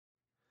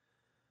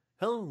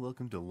Hello and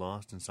welcome to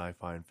Lost in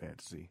Sci-Fi and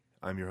Fantasy.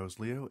 I'm your host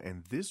Leo,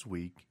 and this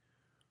week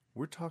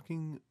we're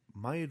talking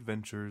my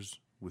adventures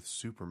with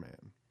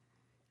Superman.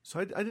 So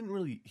I didn't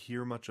really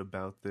hear much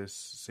about this,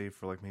 save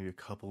for like maybe a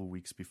couple of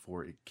weeks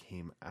before it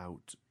came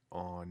out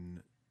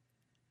on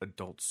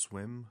Adult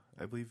Swim,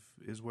 I believe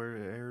is where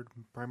it aired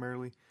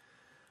primarily.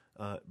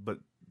 But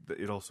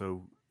it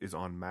also is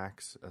on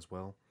Max as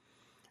well.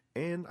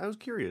 And I was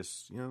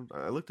curious,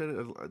 I looked at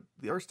it,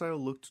 the art style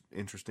looked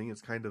interesting.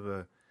 It's kind of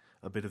a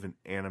bit of an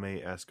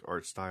anime-esque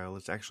art style.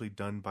 It's actually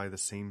done by the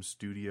same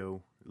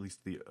studio, at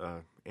least the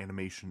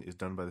animation is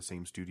done by the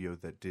same studio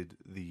that did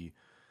the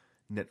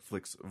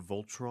Netflix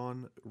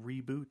Voltron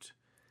reboot,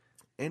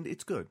 and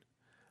it's good.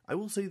 I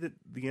will say that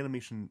the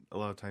animation a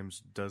lot of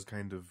times does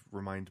kind of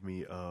remind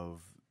me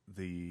of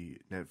the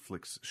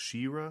Netflix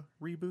She-Ra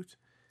reboot,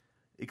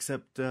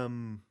 except, I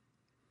don't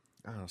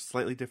know,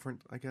 slightly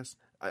different, I guess.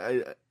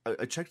 I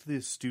checked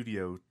the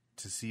studio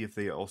to see if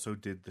they also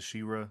did the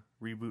She-Ra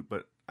reboot,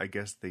 but I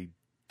guess they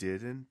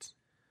didn't.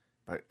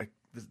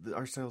 The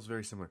art style is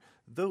very similar.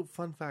 Though,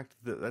 fun fact,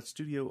 that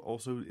studio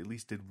also at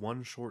least did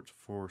one short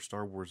for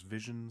Star Wars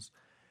Visions,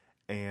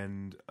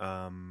 and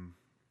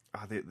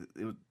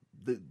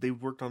they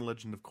worked on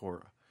Legend of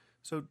Korra.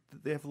 So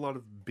they have a lot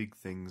of big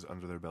things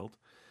under their belt.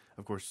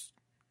 Of course,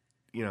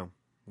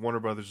 Warner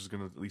Brothers is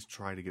going to at least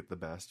try to get the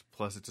best.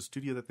 Plus, it's a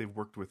studio that they've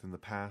worked with in the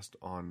past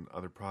on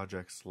other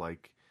projects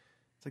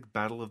it's like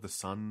Battle of the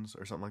Suns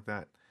or something like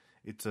that.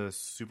 It's a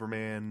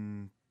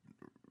Superman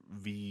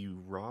v.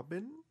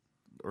 Robin?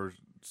 Or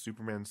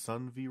Superman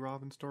Son v.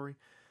 Robin story?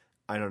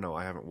 I don't know.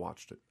 I haven't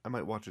watched it. I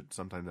might watch it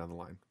sometime down the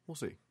line. We'll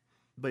see.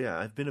 But yeah,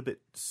 I've been a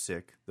bit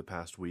sick the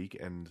past week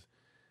and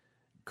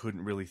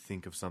couldn't really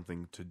think of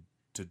something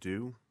to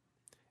do.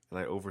 And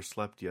I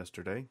overslept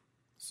yesterday.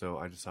 So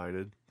I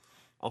decided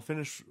I'll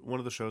finish one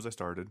of the shows I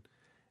started.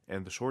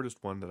 And the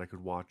shortest one that I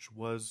could watch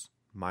was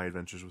My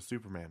Adventures with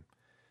Superman.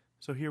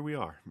 So here we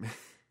are.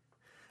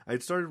 I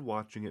had started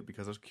watching it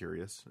because I was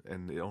curious,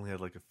 and it only had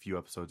like a few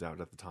episodes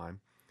out at the time.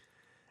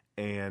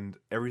 And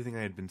everything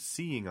I had been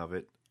seeing of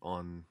it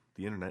on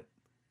the internet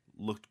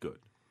looked good.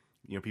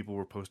 People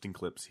were posting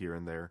clips here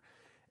and there,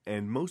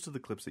 and most of the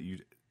clips that you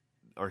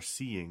are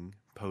seeing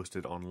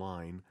posted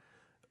online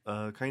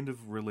kind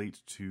of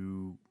relate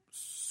to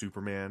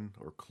Superman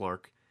or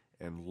Clark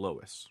and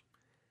Lois.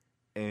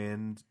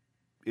 And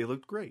it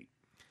looked great.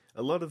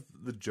 A lot of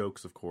the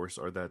jokes, of course,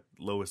 are that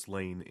Lois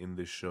Lane in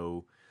this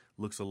show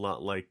looks a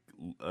lot like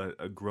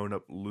a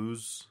grown-up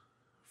Luz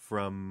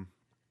from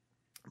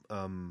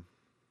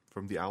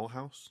the Owl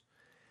House.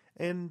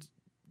 And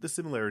the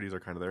similarities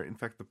are kind of there. In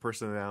fact, the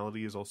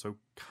personality is also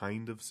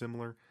kind of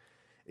similar,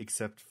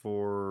 except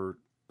for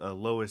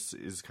Lois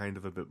is kind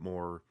of a bit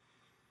more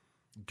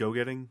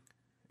go-getting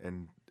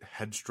and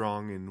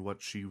headstrong in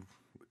what she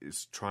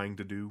is trying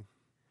to do.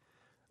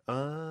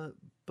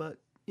 But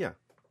yeah.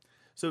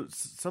 So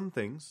some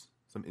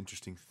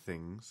interesting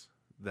things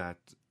that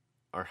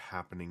are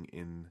happening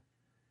in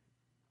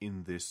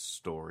this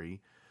story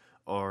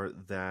are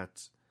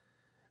that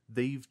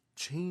they've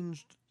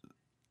changed.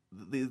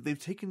 They've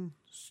taken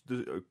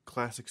the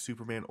classic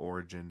Superman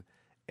origin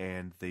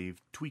and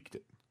they've tweaked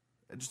it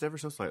just ever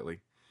so slightly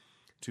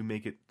to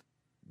make it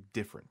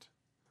different.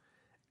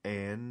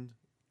 And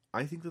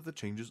I think that the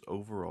changes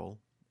overall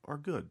are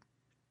good.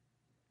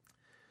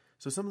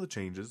 So some of the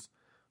changes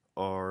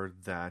are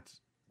that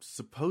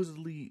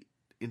supposedly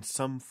in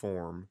some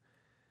form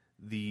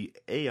the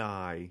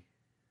AI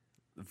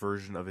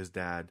version of his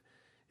dad,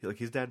 like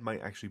his dad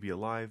might actually be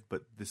alive,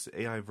 but this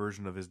AI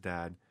version of his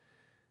dad,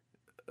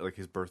 like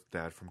his birth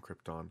dad from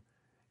Krypton,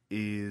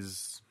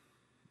 is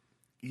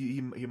he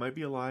might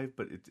be alive,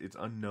 but it's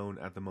unknown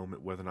at the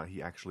moment whether or not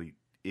he actually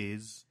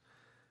is.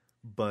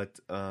 But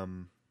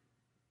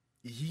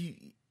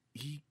he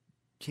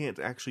can't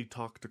actually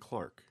talk to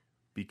Clark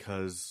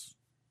because,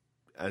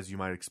 as you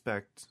might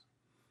expect,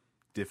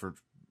 different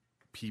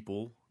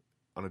people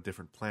on a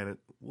different planet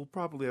will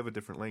probably have a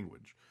different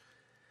language.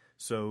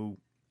 So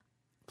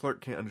Clark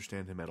can't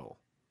understand him at all.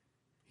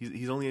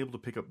 He's only able to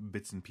pick up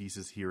bits and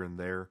pieces here and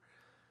there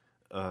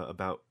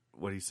about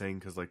what he's saying,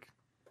 because like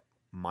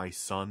my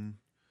son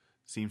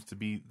seems to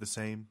be the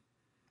same.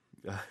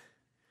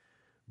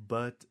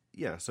 But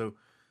yeah, so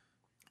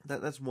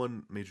that's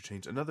one major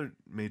change. Another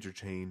major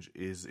change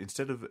is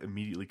instead of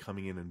immediately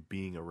coming in and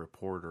being a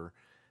reporter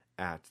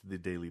at the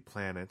Daily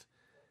Planet,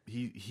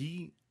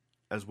 he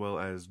as well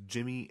as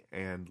Jimmy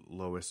and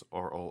Lois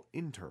are all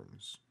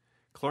interns.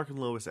 Clark and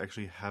Lois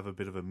actually have a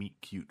bit of a meet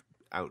cute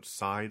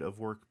outside of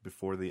work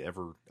before they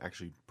ever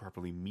actually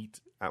properly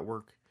meet at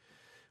work,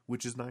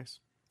 which is nice.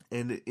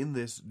 And in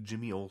this,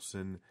 Jimmy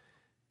Olsen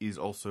is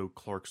also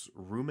Clark's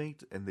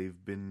roommate, and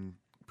they've been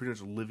pretty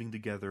much living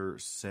together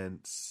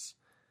since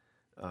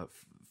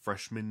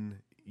freshman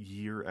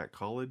year at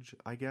college,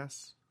 I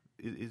guess,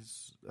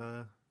 is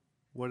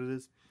what it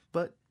is.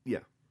 But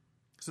yeah,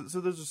 so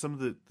those are some of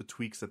the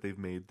tweaks that they've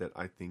made that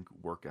I think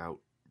work out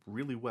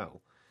really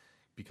well,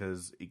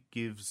 because it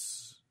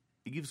gives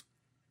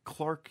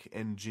Clark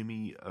and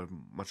Jimmy a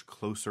much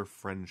closer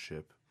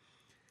friendship,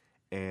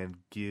 and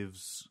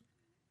gives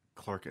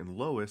Clark and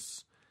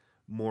Lois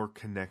more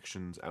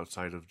connections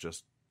outside of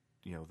just,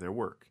 their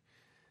work.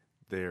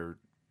 They're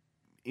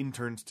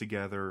interns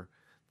together.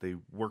 They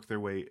work their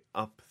way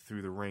up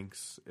through the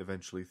ranks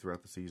eventually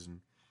throughout the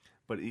season.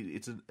 But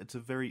it's a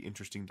very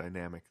interesting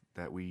dynamic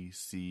that we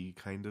see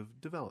kind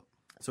of develop.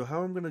 So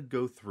how I'm going to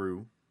go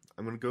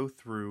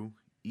through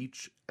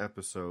each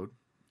episode,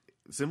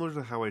 similar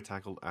to how I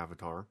tackled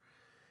Avatar,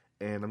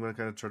 and I'm going to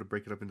kind of try to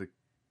break it up into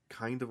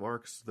kind of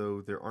arcs,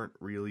 though there aren't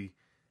really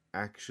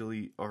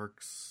actually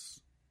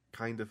arcs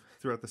kind of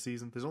throughout the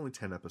season. There's only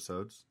 10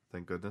 episodes,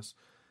 thank goodness,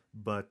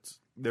 but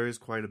there is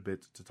quite a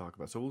bit to talk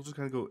about. So we'll just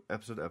kind of go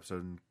episode to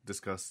episode and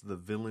discuss the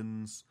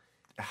villains,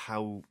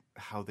 how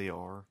they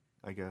are,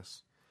 I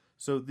guess.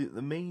 So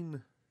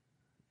the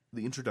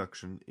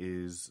introduction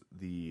is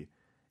the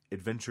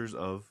Adventures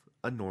of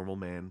a Normal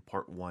Man,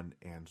 Part 1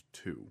 and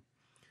 2.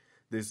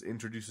 This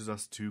introduces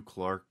us to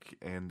Clark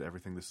and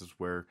everything. This is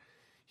where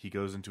he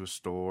goes into a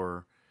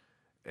store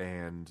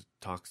and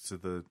talks to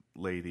the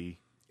lady,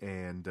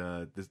 and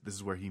this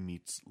is where he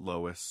meets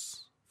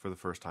Lois for the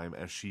first time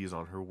as she is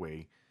on her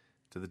way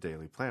to the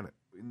Daily Planet.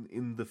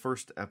 In the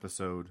first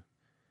episode,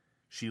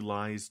 she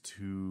lies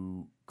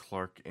to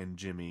Clark and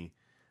Jimmy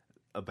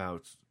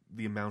about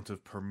the amount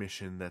of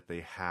permission that they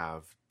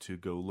have to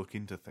go look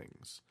into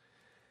things.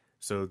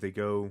 So they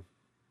go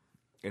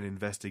and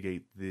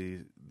investigate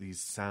these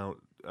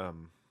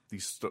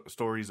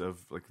stories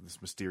of like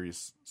this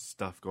mysterious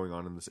stuff going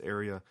on in this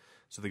area.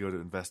 So they go to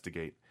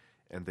investigate,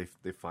 and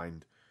they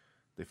find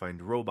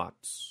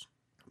robots,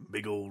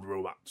 big old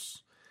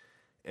robots,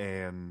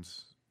 and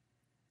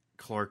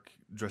Clark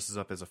dresses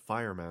up as a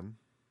fireman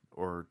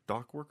or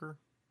dock worker.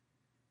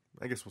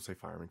 I guess we'll say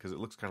fireman because it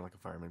looks kind of like a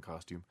fireman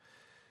costume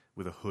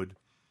with a hood.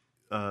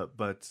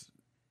 But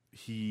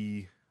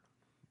he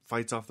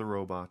fights off the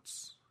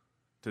robots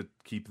to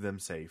keep them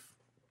safe,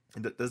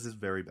 and does his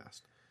very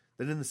best.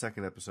 Then in the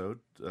second episode,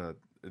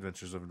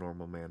 Adventures of a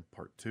Normal Man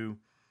Part 2,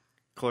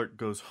 Clark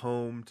goes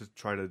home to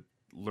try to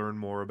learn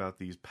more about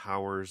these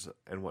powers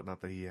and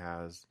whatnot that he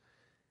has,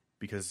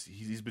 because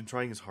he's been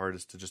trying his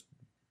hardest to just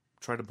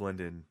try to blend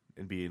in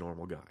and be a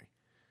normal guy,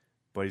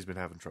 but he's been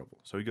having trouble.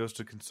 So he goes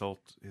to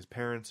consult his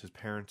parents. His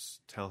parents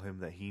tell him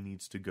that he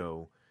needs to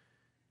go.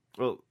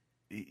 Well,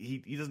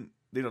 he doesn't.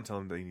 They don't tell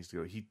him that he needs to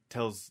go. He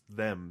tells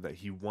them that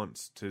he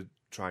wants to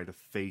try to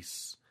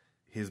face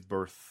his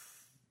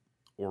birth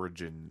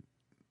origin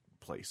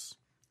place.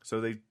 So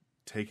they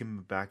take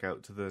him back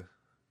out to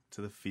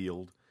the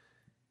field,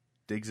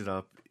 digs it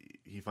up.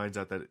 He finds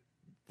out that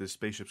the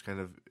spaceship's kind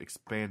of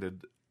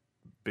expanded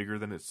bigger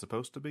than it's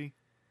supposed to be.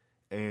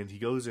 And he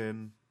goes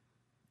in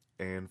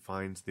and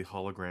finds the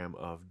hologram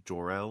of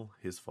Jor-El,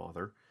 his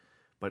father,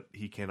 but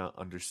he cannot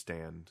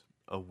understand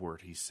a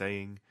word he's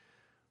saying.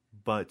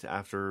 But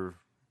after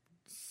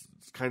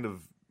kind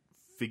of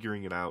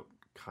figuring it out,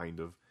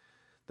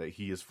 that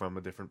he is from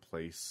a different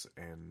place,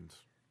 and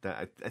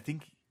that I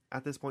think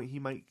at this point he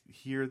might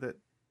hear that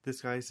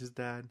this guy's his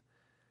dad.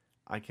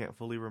 I can't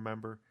fully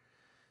remember,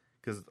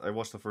 because I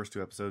watched the first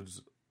 2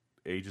 episodes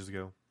ages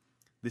ago.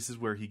 This is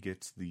where he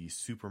gets the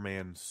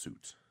Superman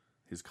suit,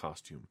 his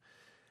costume.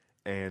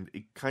 And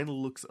it kind of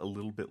looks a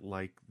little bit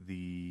like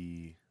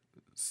the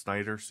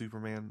Snyder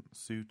Superman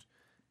suit,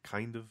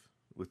 kind of,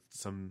 with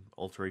some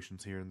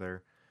alterations here and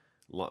there.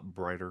 A lot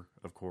brighter,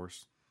 of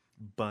course.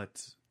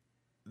 But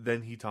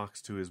then he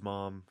talks to his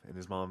mom, and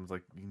his mom's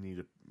like, you need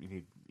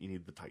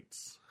the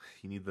tights.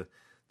 You need the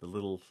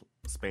little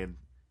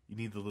you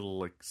need the little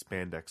like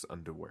spandex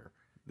underwear.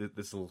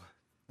 This'll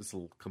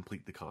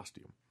complete the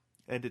costume.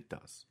 And it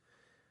does.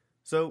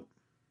 So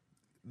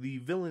the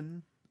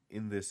villain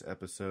in this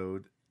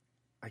episode,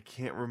 I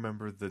can't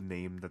remember the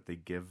name that they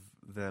give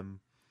them,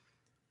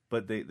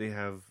 but they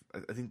have,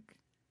 I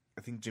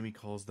think Jimmy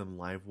calls them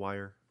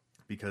Livewire,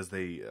 because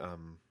they're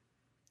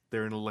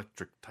an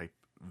electric type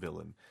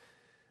villain.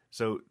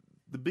 So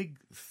the big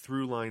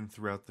through line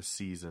throughout the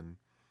season,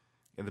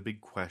 and the big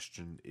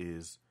question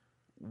is,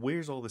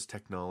 where's all this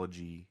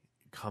technology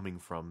coming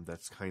from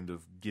that's kind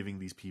of giving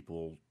these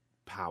people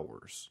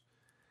powers?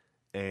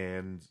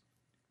 And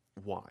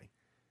why?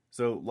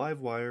 So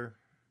Livewire,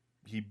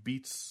 he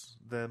beats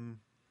them,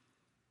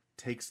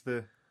 takes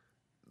the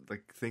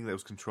thing that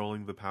was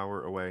controlling the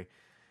power away,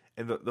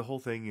 and the whole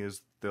thing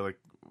is, they're like,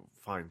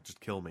 fine, just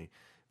kill me.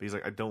 But he's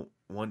like, I don't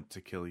want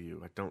to kill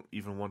you. I don't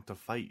even want to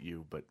fight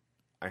you, but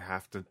I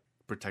have to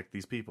protect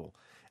these people.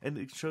 And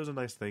it shows a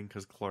nice thing,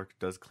 because Clark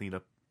does clean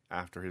up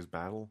after his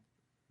battle.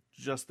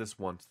 Just this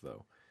once,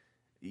 though.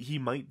 He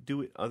might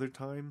do it other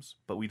times,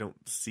 but we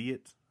don't see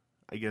it.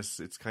 I guess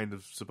it's kind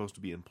of supposed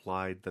to be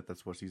implied that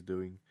that's what he's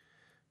doing,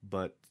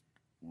 but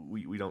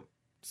we don't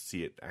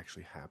see it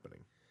actually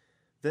happening.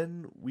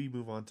 Then we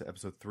move on to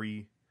episode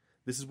 3.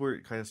 This is where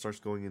it kind of starts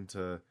going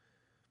into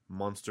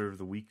Monster of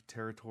the Week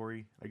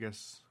territory, I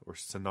guess, or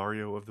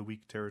Scenario of the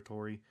Week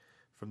territory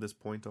from this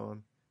point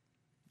on,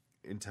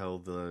 until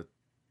the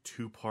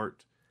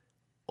 2-part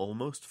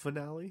almost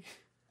finale.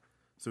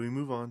 So we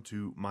move on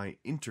to my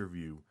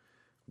interview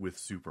with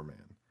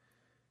Superman.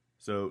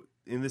 So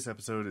in this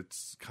episode,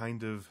 it's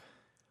kind of...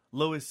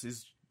 Lois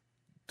is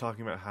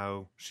talking about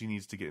how she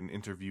needs to get an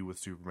interview with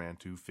Superman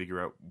to figure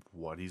out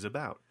what he's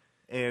about.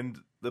 And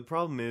the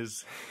problem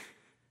is,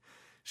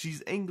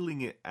 she's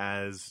angling it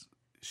as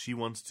she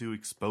wants to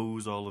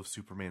expose all of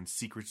Superman's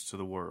secrets to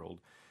the world,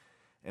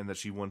 and that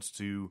she wants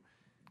to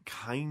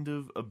kind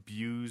of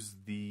abuse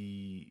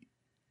the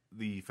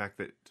fact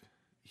that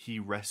he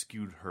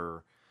rescued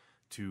her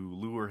to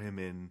lure him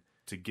in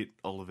to get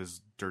all of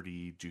his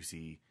dirty,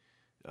 juicy,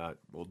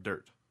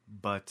 dirt.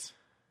 But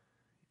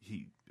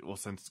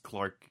since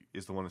Clark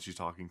is the one that she's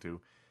talking to,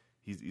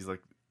 he's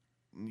like,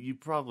 you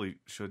probably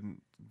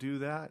shouldn't do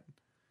that,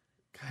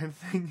 kind of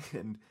thing.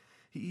 And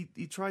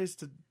he tries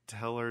to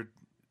tell her,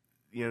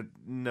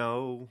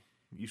 no,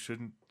 you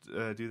shouldn't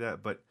do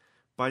that. But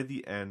by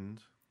the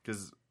end,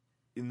 because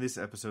in this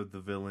episode, the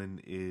villain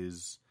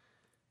is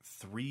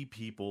 3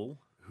 people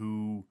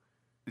who,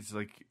 it's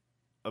like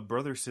a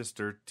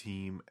brother-sister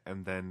team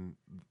and then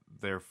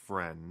their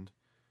friend.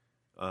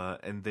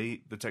 And the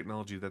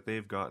technology that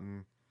they've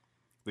gotten,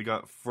 they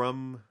got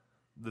from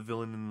the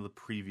villain in the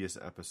previous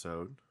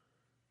episode.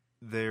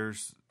 Their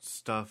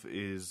stuff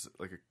is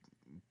like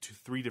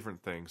 3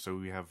 different things. So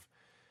we have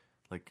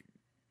like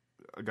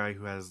a guy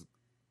who has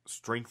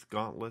strength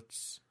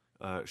gauntlets.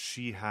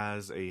 She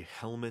has a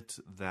helmet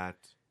that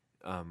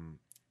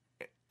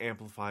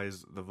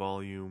amplifies the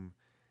volume,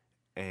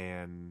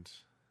 and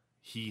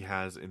he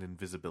has an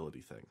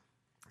invisibility thing.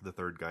 The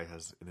third guy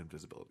has an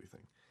invisibility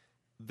thing.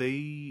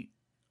 They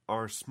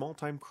are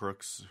small-time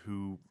crooks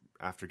who,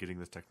 after getting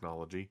this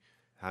technology,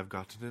 have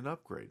gotten an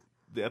upgrade.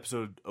 The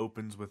episode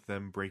opens with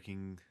them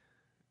breaking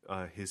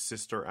his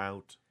sister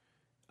out,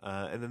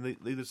 and then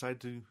they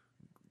decide to,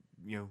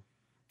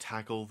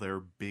 tackle their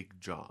big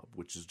job,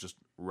 which is just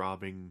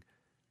robbing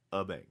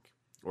a bank,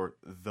 or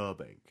the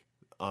bank,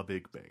 a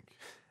big bank.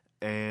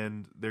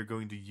 And they're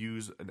going to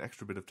use an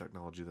extra bit of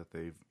technology that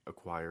they've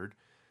acquired,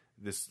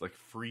 this like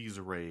freeze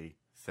ray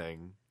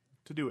thing,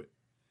 to do it.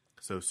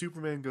 So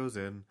Superman goes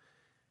in,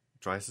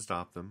 tries to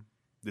stop them.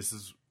 This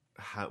is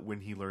when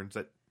he learns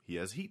that he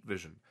has heat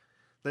vision.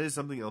 That is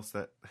something else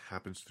that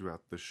happens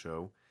throughout the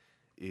show,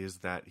 is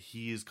that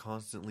he is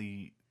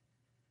constantly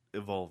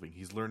evolving.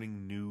 He's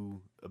learning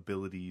new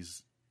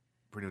abilities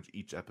pretty much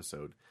each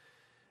episode.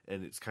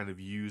 And it's kind of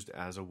used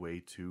as a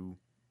way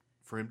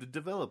for him to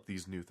develop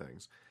these new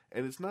things.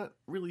 And it's not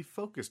really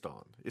focused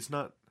on. It's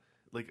not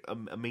like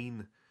a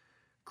main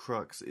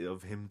crux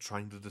of him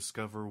trying to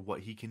discover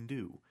what he can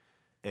do.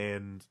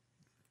 And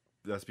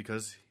that's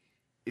because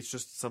it's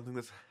just something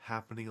that's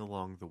happening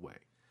along the way.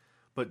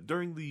 But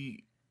during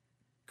the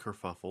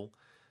kerfuffle,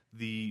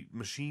 the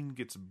machine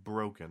gets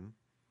broken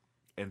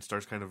and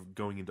starts kind of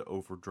going into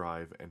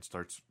overdrive and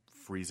starts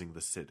freezing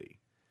the city.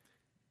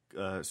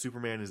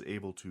 Superman is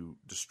able to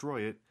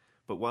destroy it,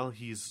 but while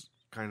he's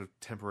kind of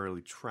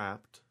temporarily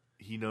trapped,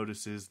 he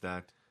notices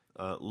that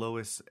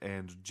Lois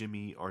and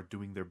Jimmy are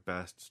doing their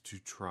best to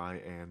try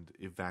and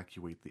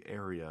evacuate the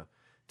area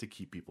to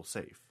keep people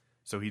safe.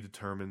 So he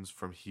determines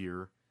from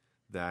here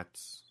that,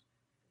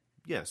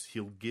 yes,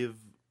 he'll give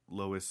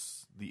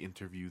Lois the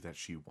interview that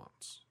she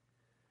wants.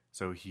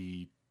 So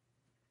he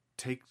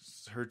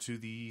takes her to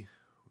the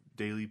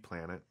Daily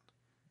Planet,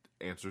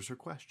 answers her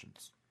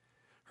questions.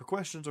 Her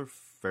questions are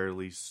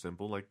fairly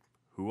simple, like,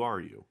 who are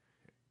you?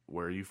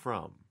 Where are you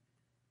from?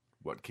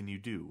 What can you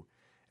do?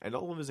 And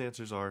all of his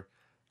answers are,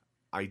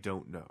 I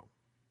don't know.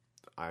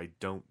 I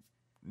don't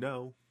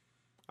know.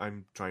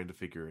 I'm trying to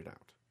figure it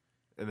out.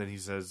 And then he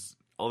says,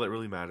 all that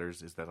really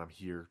matters is that I'm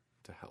here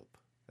to help.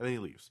 And then he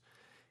leaves.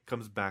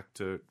 Comes back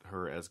to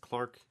her as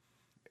Clark,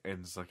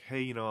 and is like,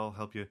 hey, I'll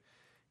help you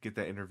get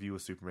that interview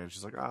with Superman.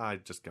 She's like, I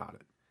just got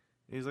it.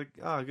 And he's like,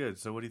 good.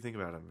 So what do you think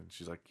about him? And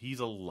she's like, he's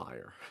a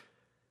liar.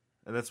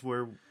 And that's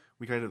where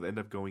we kind of end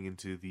up going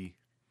into the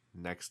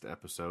next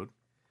episode,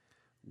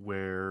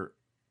 where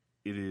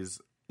it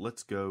is,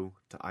 let's go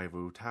to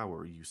Ivo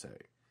Tower, you say.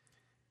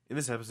 In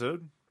this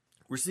episode,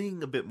 we're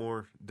seeing a bit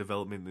more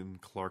development in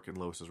Clark and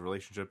Lois's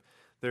relationship.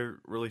 Their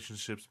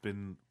relationship's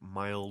been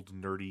mild,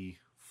 nerdy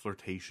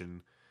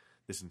flirtation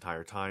this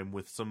entire time,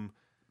 with some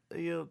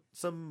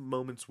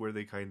moments where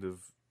they kind of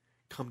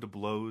come to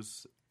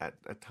blows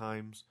at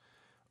times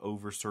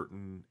over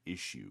certain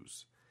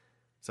issues,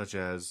 such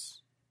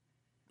as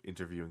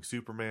interviewing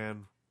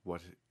Superman,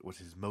 what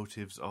his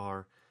motives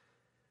are.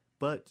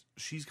 But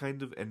she's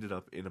kind of ended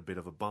up in a bit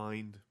of a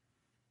bind.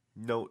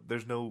 No,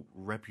 there's no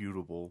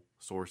reputable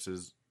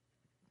sources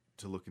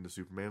to look into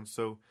Superman,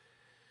 so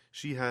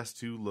she has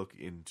to look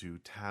into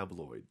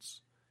tabloids.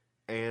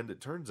 And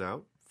it turns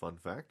out, fun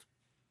fact,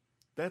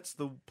 that's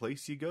the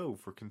place you go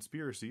for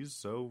conspiracies,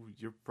 so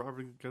you're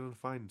probably going to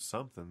find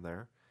something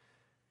there.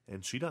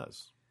 And she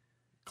does.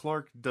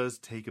 Clark does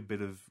take a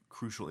bit of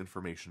crucial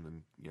information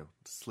and,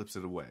 slips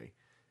it away,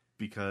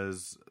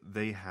 because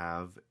they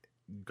have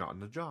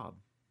gotten a job.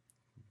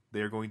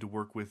 They are going to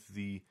work with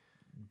the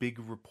big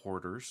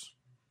reporters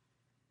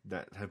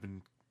that have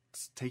been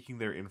taking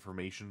their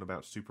information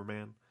about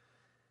Superman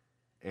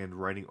and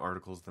writing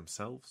articles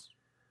themselves.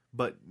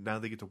 But now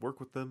they get to work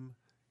with them,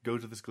 go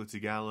to this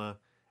glitzy gala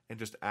and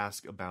just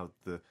ask about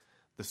the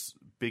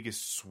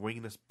biggest,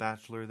 swingingest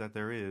bachelor that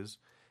there is,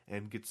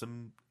 and get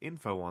some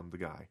info on the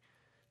guy.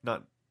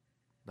 Not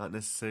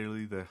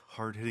necessarily the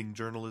hard-hitting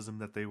journalism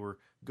that they were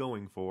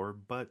going for,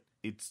 but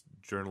it's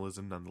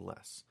journalism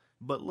nonetheless.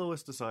 But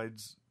Lois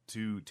decides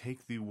to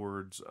take the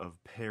words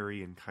of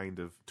Perry and kind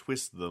of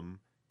twist them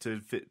to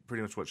fit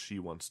pretty much what she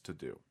wants to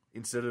do.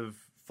 Instead of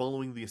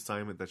following the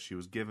assignment that she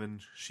was given,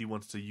 she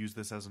wants to use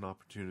this as an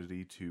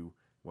opportunity to,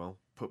 well,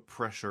 put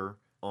pressure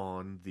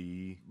on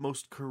the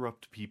most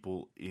corrupt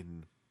people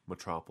in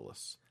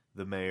Metropolis.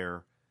 The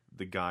mayor,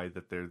 the guy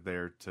that they're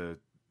there to,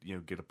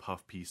 get a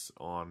puff piece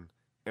on,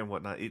 and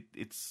whatnot.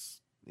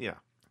 It's yeah.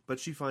 But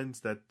she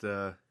finds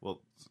that,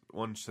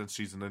 one, since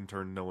she's an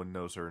intern, no one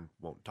knows her and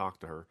won't talk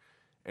to her.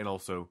 And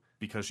also,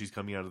 because she's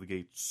coming out of the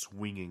gate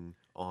swinging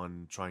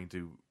on trying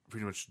to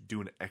pretty much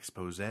do an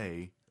expose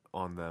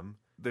on them,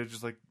 they're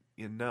just like,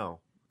 no.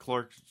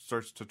 Clark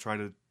starts to try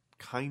to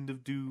kind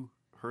of do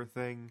her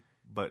thing,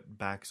 but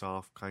backs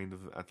off kind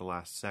of at the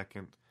last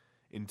second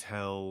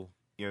until,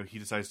 he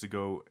decides to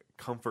go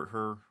comfort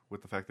her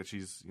with the fact that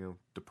she's,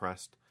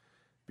 depressed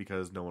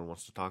because no one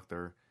wants to talk to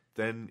her.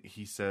 Then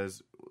he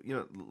says,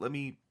 let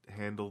me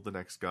handle the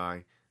next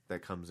guy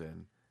that comes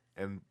in.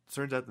 And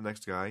turns out the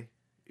next guy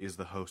is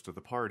the host of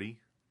the party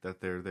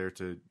that they're there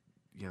to,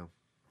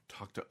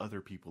 talk to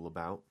other people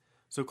about.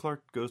 So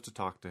Clark goes to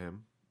talk to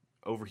him,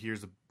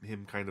 overhears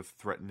him kind of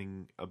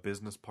threatening a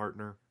business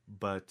partner,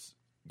 but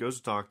goes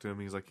to talk to him.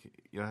 He's like,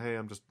 hey,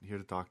 I'm just here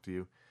to talk to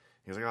you.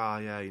 He's like,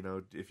 yeah,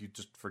 if you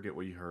just forget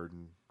what you heard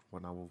and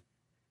whatnot,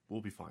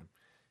 we'll be fine.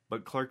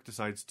 But Clark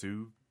decides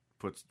to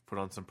put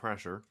on some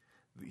pressure.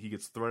 He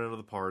gets thrown out of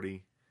the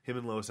party. Him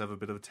and Lois have a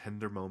bit of a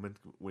tender moment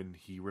when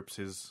he rips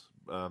his,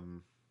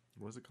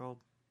 what is it called?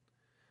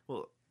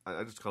 Well,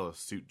 I just call it a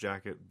suit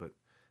jacket, but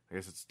I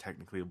guess it's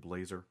technically a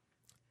blazer.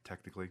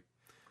 Technically.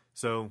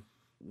 So,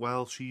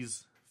 while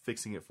she's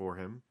fixing it for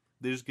him,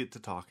 they just get to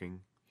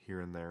talking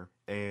here and there.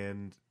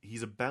 And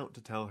he's about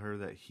to tell her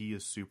that he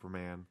is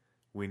Superman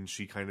when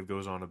she kind of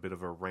goes on a bit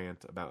of a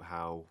rant about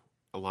how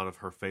a lot of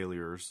her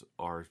failures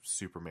are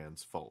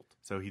Superman's fault.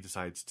 So he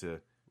decides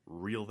to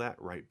reel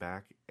that right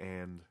back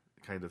and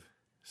kind of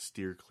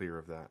steer clear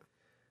of that.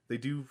 They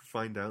do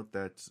find out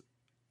that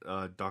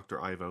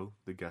Dr. Ivo,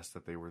 the guest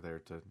that they were there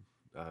to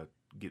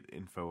get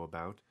info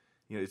about,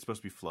 it's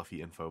supposed to be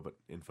fluffy info, but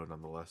info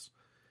nonetheless.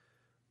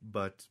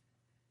 But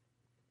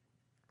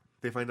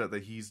they find out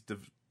that he's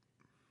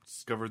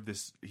discovered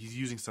this, he's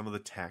using some of the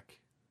tech,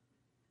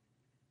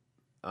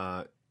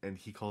 and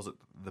he calls it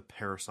the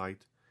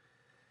Parasite.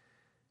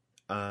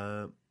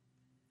 And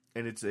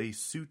it's a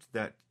suit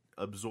that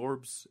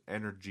absorbs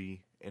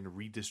energy and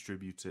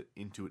redistributes it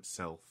into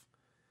itself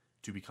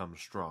to become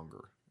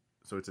stronger.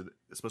 So it's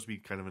supposed to be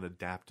kind of an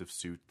adaptive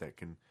suit that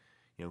can,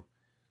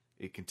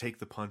 it can take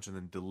the punch and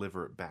then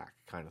deliver it back,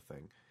 kind of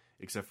thing.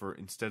 Except for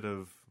instead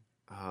of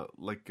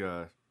like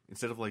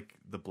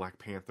the Black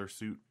Panther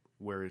suit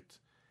where it,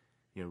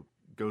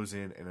 goes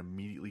in and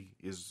immediately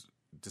is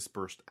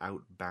dispersed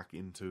out back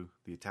into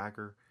the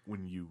attacker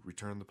when you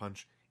return the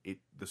punch,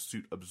 the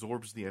suit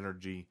absorbs the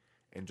energy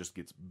and just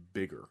gets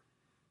bigger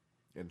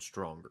and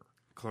stronger.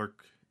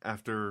 Clark,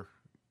 after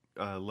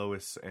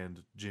Lois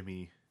and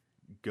Jimmy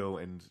go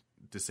and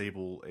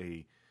disable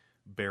a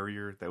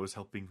barrier that was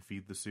helping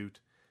feed the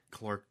suit,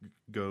 Clark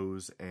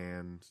goes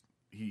and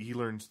he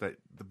learns that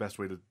the best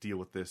way to deal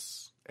with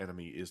this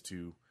enemy is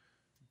to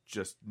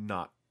just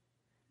not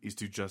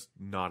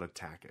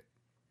attack it.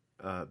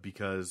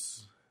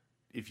 Because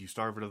if you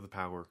starve it of the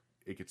power,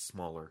 it gets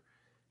smaller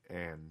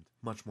and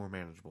much more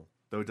manageable.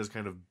 Though it does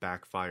kind of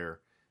backfire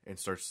and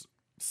starts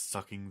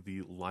sucking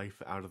the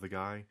life out of the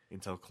guy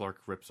until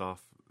Clark rips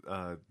off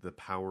the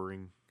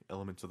powering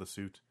elements of the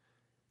suit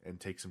and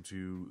takes him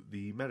to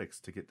the medics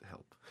to get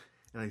help.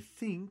 And I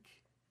think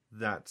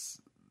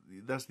that's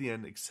the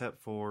end, except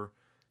for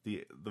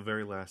the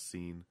very last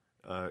scene.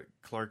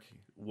 Clark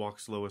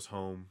walks Lois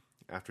home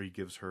after he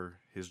gives her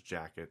his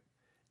jacket,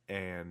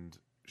 and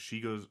she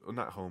goes,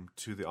 not home,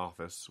 to the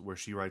office where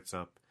she writes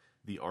up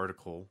the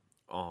article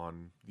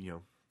on,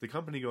 the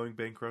company going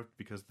bankrupt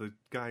because the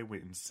guy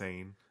went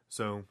insane.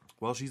 So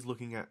while she's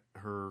looking at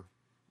her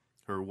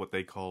what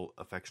they call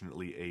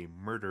affectionately a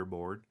murder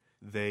board,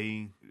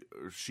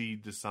 she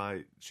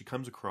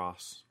comes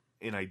across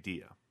an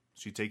idea.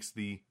 She takes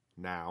the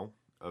now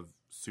of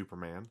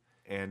Superman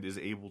and is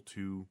able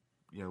to,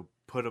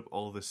 put up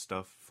all this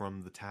stuff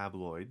from the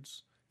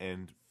tabloids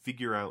and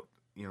figure out,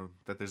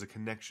 that there's a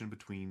connection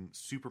between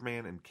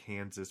Superman and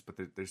Kansas, but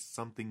there's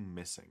something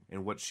missing.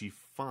 And what she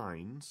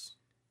finds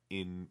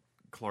in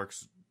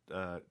Clark's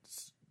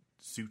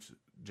suit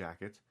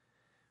jacket,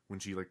 when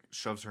she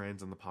shoves her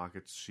hands in the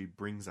pockets, she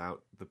brings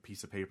out the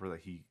piece of paper that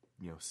he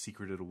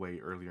secreted away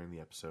earlier in the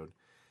episode,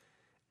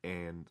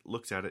 and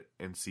looks at it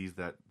and sees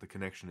that the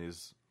connection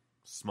is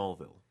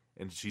Smallville.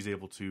 And she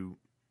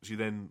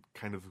then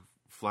kind of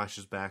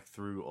flashes back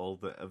through all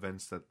the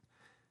events that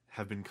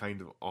have been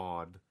kind of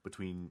odd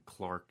between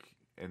Clark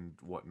and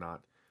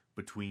whatnot,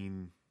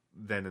 between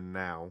then and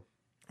now.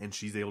 and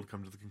she's able to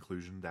come to the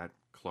conclusion that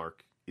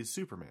Clark is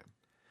Superman.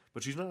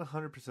 But she's not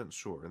 100%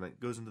 sure, and that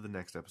goes into the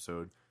next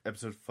episode.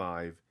 Episode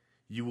 5,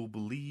 You Will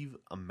Believe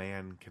a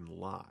Man Can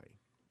Lie.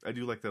 I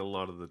do like that a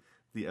lot of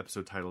the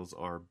episode titles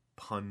are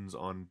puns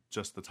on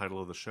just the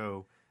title of the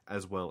show,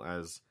 as well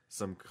as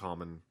some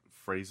common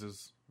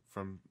phrases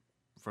from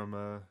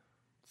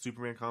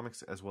Superman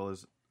comics, as well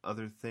as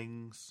other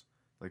things.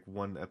 Like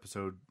one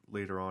episode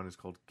later on is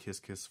called Kiss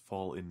Kiss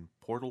Fall in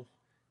Portal,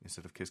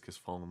 instead of Kiss Kiss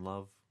Fall in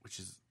Love, which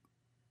is...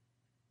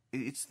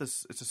 It's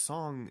a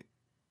song...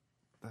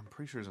 I'm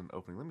pretty sure it's an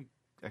opening. Let me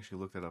actually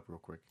look that up real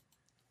quick.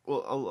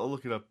 Well, I'll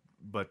look it up,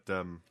 but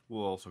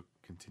we'll also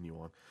continue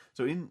on.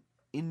 So in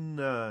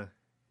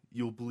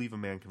You'll Believe a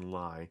Man Can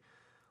Lie,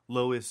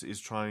 Lois is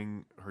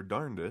trying her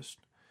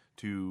darndest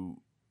to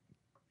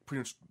pretty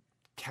much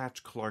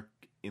catch Clark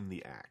in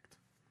the act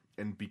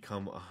and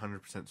become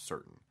 100%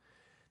 certain.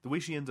 The way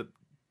she ends up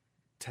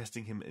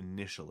testing him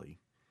initially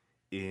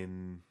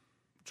in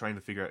trying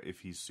to figure out if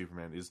he's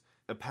Superman is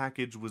a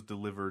package was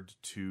delivered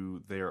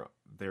to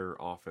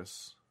their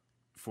office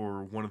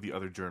for one of the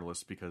other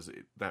journalists because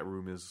that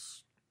room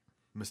is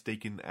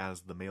mistaken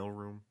as the mail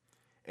room,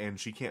 and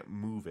she can't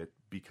move it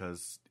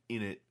because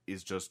in it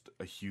is just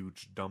a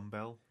huge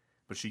dumbbell,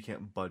 but she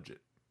can't budge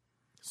it.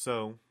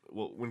 So,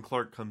 when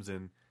Clark comes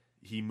in,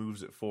 he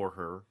moves it for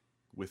her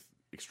with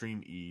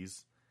extreme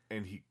ease,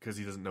 and because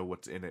he doesn't know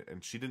what's in it,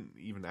 and she didn't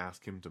even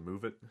ask him to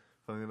move it,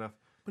 funnily enough.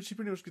 But she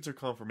pretty much gets her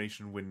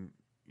confirmation when,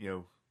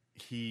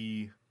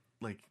 he,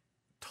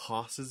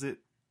 tosses it,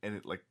 and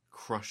it,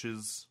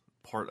 crushes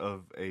part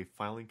of a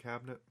filing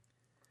cabinet.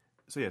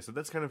 So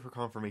that's kind of her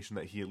confirmation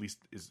that he at least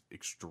is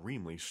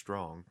extremely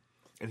strong.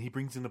 And he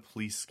brings in a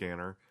police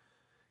scanner,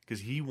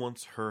 because he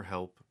wants her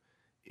help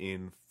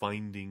in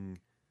finding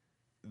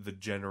the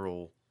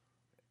general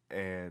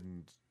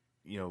and,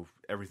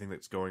 everything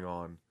that's going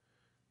on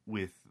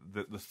with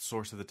the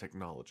source of the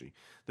technology.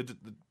 The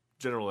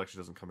general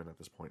actually doesn't come in at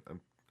this point.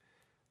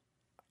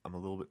 I'm a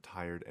little bit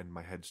tired and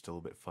my head's still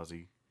a bit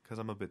fuzzy because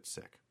I'm a bit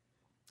sick.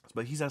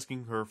 But he's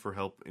asking her for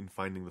help in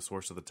finding the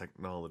source of the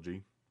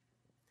technology,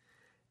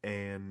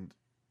 and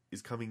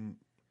is coming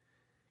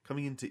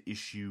into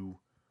issue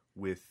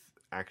with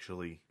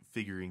actually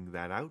figuring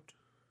that out.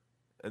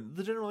 And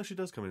the general actually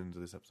does come into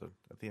this episode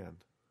at the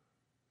end.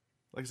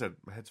 Like I said,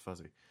 my head's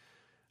fuzzy.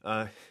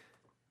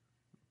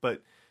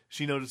 But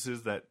she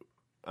notices that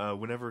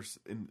whenever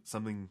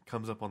something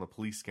comes up on the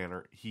police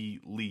scanner, he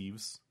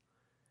leaves.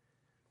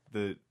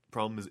 The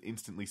problem is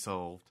instantly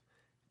solved,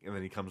 and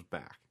then he comes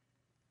back.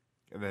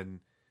 And then,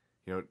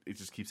 it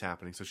just keeps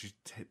happening. So she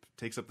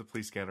takes up the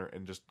police scanner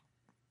and just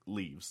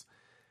leaves,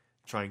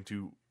 trying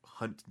to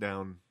hunt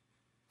down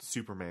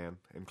Superman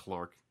and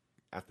Clark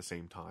at the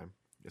same time,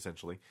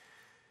 essentially.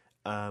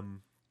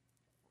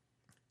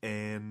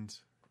 And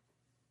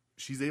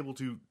she's able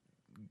to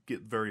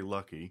get very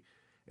lucky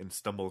and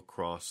stumble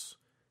across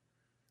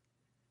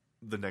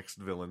the next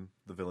villain,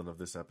 the villain of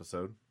this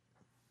episode,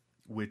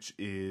 which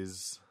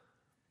is...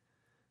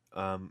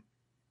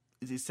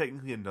 it's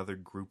technically another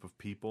group of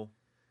people,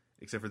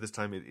 except for this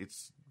time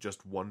it's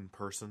just one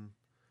person,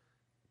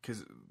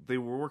 because they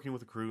were working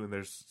with a crew and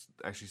there's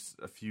actually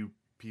a few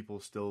people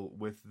still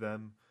with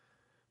them,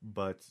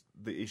 but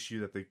the issue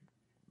that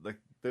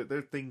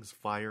their thing's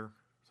fire,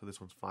 so this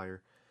one's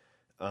fire,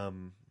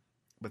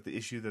 but the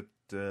issue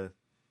that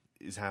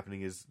is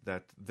happening is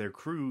that their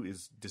crew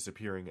is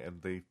disappearing,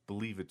 and they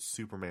believe it's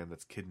Superman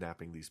that's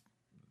kidnapping these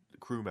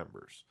crew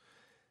members,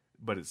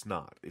 but it's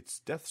not.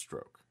 It's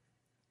Deathstroke.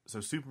 So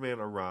Superman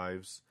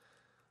arrives,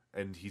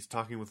 and he's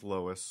talking with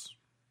Lois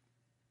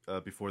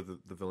before the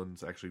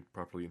villains actually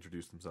properly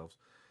introduce themselves.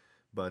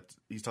 But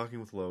he's talking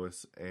with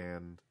Lois,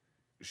 and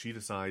she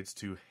decides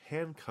to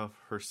handcuff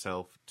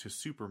herself to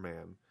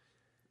Superman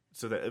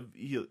so that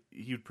he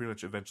would pretty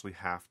much eventually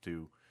have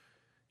to,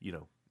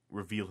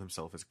 reveal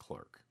himself as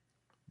Clark.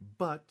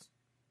 But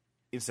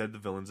instead, the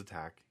villains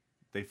attack.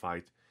 They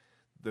fight.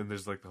 Then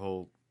there's the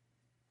whole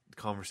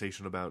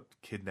conversation about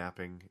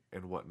kidnapping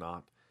and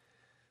whatnot.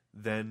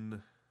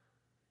 Then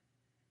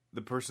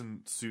the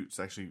person's suit's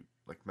actually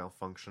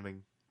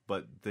malfunctioning,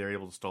 but they're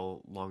able to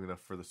stall long enough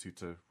for the suit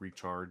to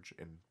recharge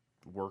and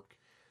work.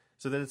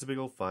 So then it's a big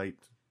old fight.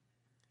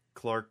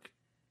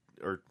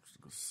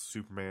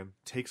 Superman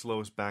takes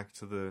Lois back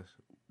to the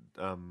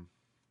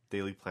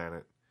Daily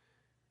Planet,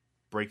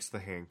 breaks the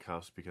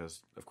handcuffs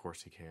because of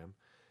course he can,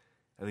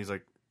 and he's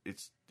like,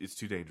 it's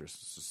too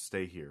dangerous, just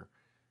stay here.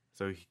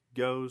 So he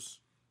goes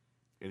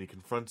and he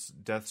confronts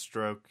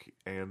Deathstroke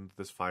and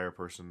this fire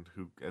person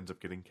who ends up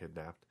getting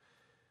kidnapped.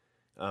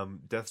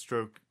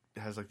 Deathstroke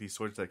has these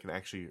swords that can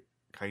actually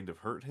kind of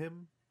hurt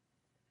him,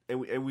 and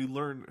we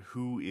learn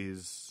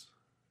who's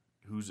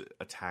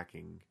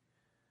attacking,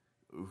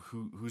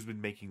 who's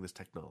been making this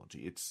technology.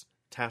 It's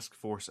Task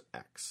Force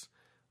X,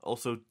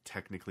 also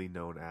technically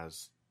known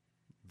as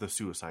the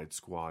Suicide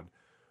Squad,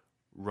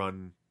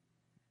 run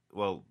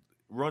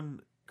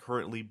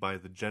currently by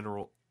the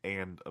General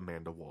and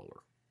Amanda Waller.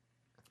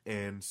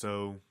 And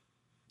so,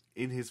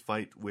 in his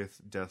fight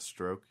with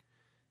Deathstroke,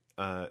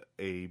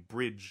 a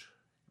bridge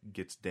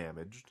gets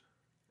damaged,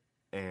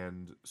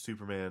 and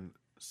Superman,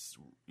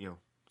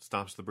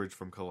 stops the bridge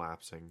from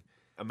collapsing.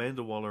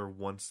 Amanda Waller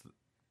wants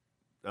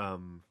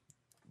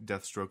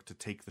Deathstroke to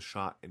take the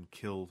shot and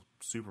kill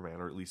Superman,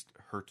 or at least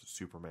hurt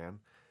Superman.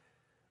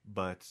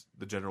 But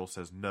the General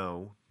says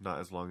no, not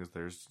as long as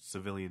there's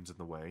civilians in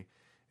the way.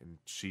 And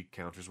she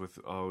counters with,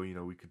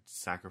 we could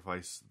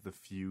sacrifice the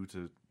few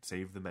to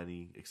save the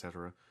many,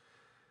 etc.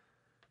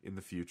 in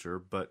the future.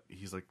 But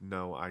he's like,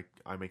 no,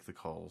 I make the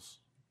calls.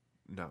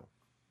 No.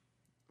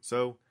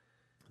 So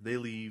they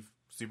leave.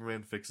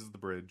 Superman fixes the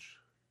bridge,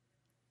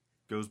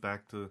 goes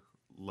back to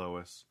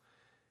Lois,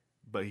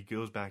 but he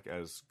goes back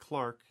as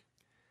Clark,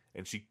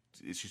 and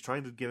she's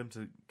trying to get him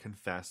to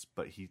confess,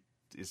 but he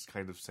is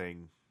kind of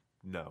saying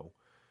no.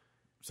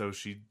 So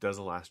she does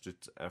a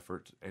last-ditch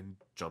effort and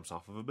jumps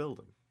off of a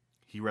building.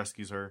 He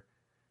rescues her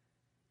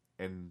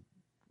and,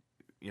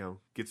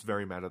 gets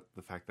very mad at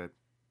the fact that,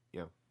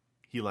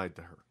 he lied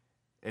to her.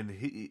 And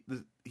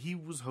he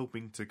was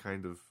hoping to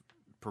kind of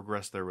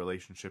progress their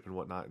relationship and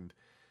whatnot.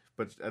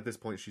 But at this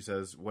point she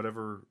says,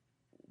 whatever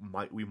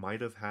we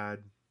might have had,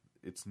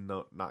 it's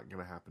not going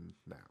to happen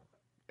now.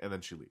 And then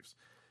she leaves.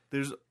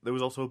 There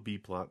was also a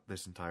B-plot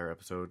this entire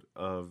episode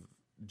of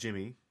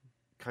Jimmy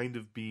kind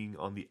of being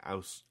on the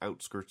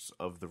outskirts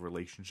of the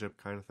relationship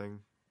kind of thing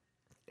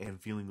and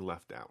feeling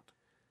left out.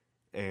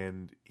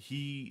 And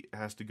he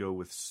has to go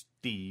with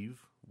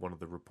Steve, one of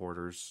the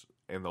reporters,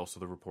 and also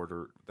the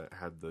reporter that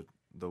had the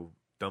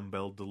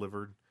dumbbell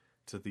delivered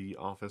to the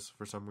office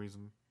for some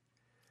reason.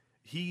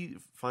 He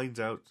finds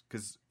out,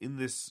 because in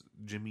this,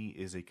 Jimmy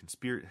is a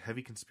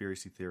heavy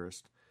conspiracy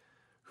theorist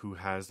who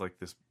has like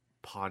this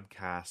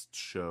podcast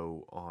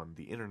show on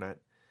the internet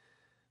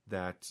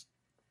that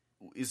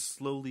is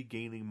slowly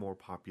gaining more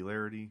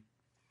popularity.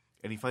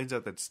 And he finds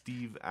out that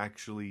Steve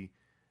actually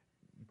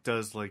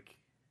does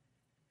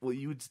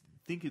you would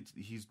think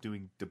he's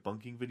doing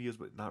debunking videos,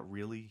 but not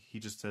really. He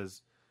just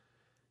says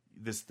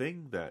this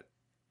thing that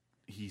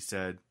he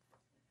said,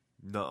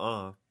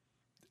 nuh-uh,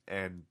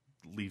 and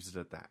leaves it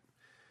at that.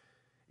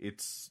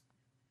 It's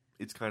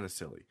kind of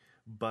silly.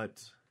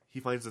 But he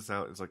finds this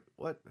out and it's like,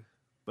 what?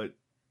 But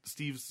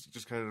Steve's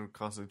just kind of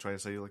constantly trying to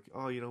say, like,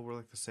 we're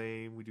like the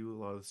same. We do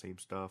a lot of the same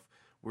stuff.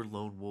 We're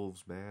lone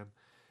wolves, man.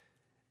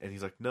 And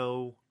he's like,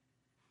 no,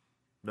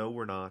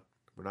 we're not.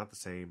 We're not the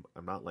same.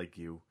 I'm not like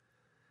you.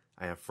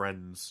 I have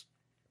friends.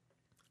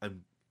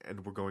 And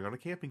we're going on a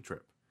camping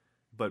trip.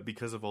 But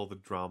because of all the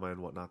drama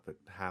and whatnot that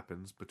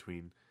happens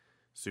between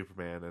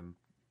Superman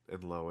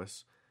and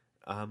Lois,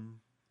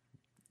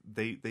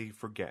 they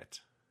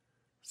forget.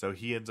 So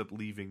he ends up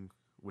leaving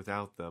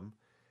without them.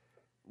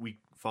 We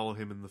follow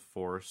him in the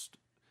forest,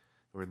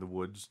 or in the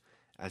woods,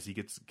 as he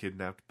gets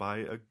kidnapped by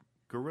a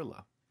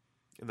gorilla.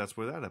 And that's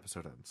where that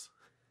episode ends.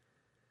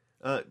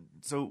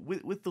 So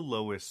with the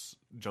Lois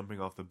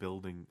jumping off the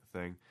building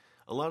thing,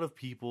 a lot of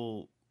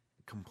people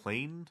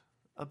complained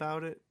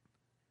about it,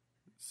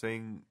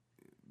 saying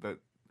that,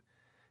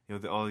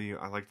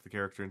 I liked the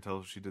character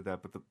until she did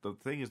that. But the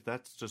thing is,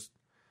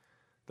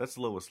 that's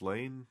Lois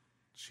Lane.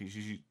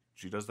 She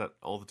does that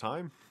all the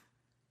time,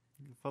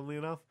 funnily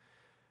enough.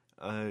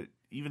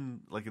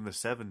 Even like in the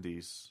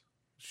 70s,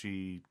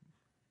 she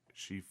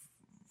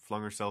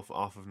flung herself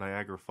off of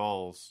Niagara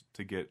Falls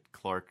to get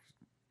Clark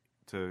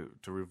to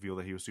reveal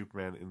that he was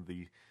Superman in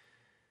the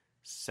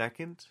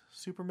second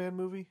Superman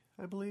movie,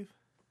 I believe.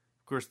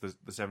 Of course, the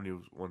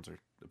 70s ones are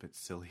a bit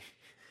silly.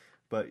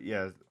 But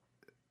yeah,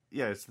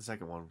 it's the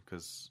second one,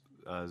 because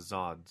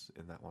Zod's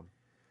in that one.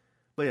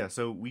 But yeah,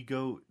 so we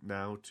go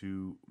now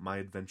to My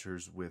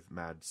Adventures with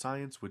Mad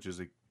Science, which is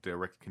a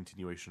direct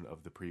continuation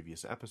of the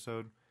previous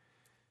episode,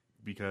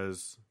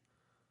 because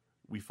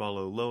we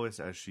follow Lois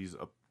as she's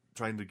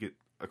trying to get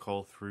a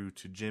call through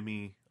to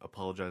Jimmy,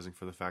 apologizing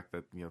for the fact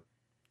that,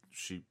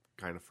 she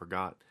kind of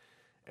forgot,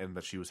 and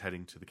that she was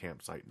heading to the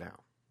campsite now.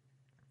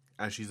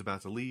 As she's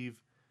about to leave,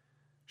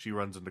 she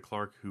runs into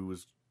Clark, who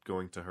was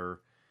going to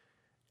her,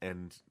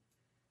 and,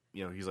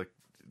 he's like,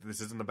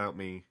 this isn't about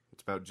me,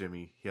 it's about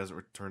Jimmy. He hasn't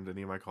returned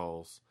any of my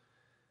calls.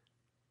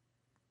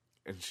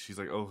 And she's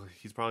like, oh,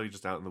 he's probably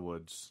just out in the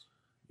woods.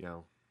 She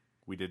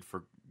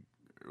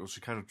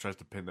kind of tries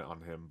to pin it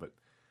on him, but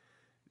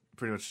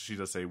pretty much she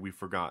does say, we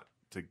forgot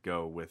to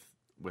go with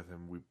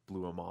him. We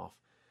blew him off.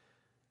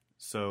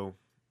 So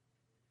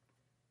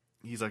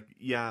he's like,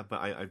 yeah,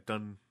 but I've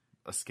done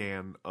a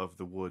scan of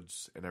the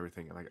woods and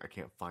everything, and I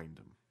can't find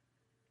him.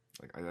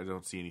 Like, I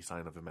don't see any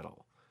sign of him at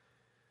all.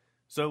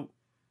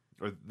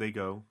 Or they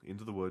go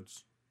into the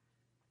woods.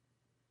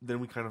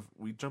 Then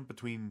we jump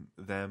between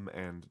them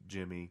and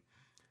Jimmy,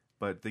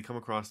 but they come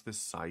across this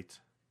site.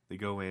 They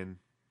go in,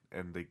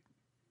 and they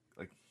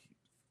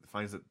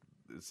finds that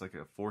it's like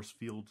a force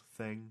field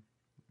thing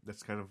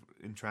that's kind of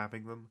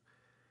entrapping them,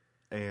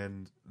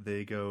 and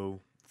they go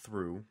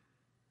through,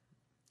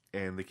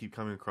 and they keep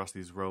coming across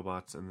these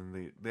robots, and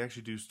then they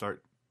actually do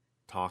start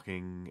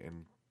talking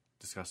and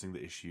discussing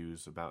the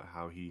issues about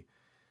how he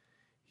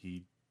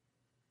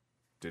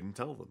didn't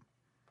tell them.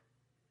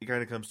 It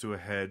kind of comes to a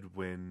head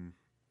when,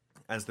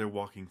 as they're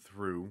walking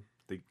through,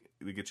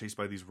 they get chased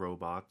by these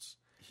robots.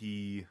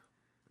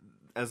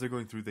 As they're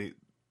going through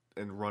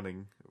and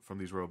running from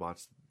these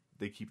robots,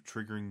 they keep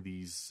triggering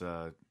these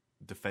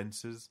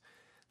defenses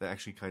that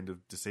actually kind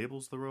of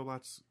disables the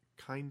robots,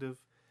 kind of.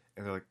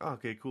 And they're like, oh,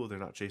 okay, cool, they're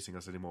not chasing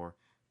us anymore.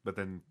 But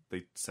then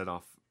they set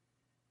off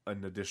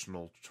an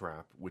additional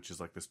trap, which is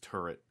like this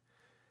turret.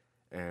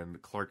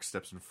 And Clark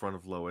steps in front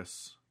of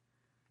Lois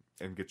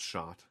and gets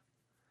shot.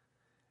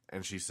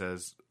 And she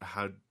says,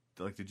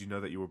 did you know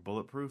that you were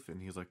bulletproof?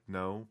 And he's like,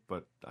 no,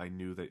 but I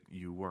knew that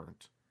you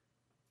weren't.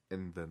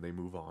 And then they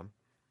move on.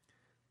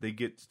 They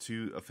get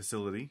to a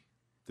facility.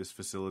 This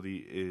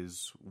facility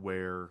is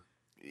where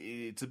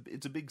it's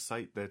a big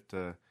site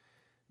that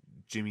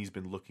Jimmy's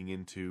been looking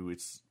into.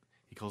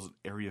 He calls it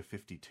Area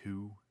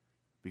 52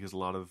 because a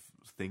lot of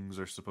things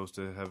are supposed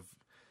to have,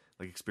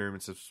 like,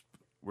 experiments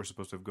were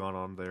supposed to have gone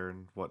on there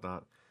and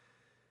whatnot.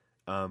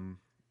 And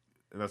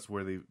that's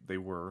where they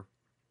were.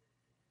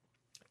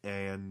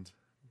 And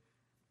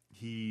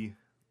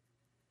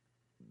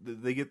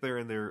they get there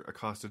and they're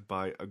accosted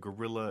by a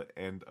gorilla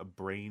and a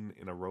brain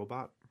in a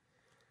robot.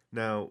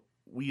 Now,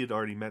 we had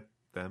already met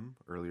them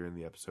earlier in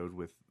the episode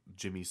with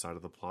Jimmy's side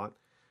of the plot,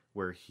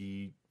 where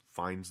he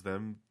finds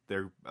them.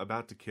 They're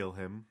about to kill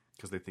him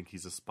because they think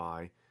he's a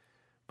spy,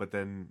 but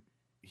then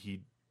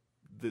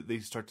they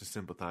start to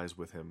sympathize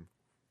with him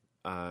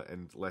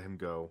and let him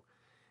go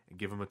and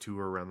give him a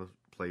tour around the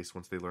place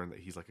once they learn that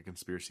he's like a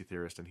conspiracy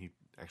theorist and he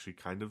actually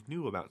kind of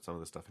knew about some of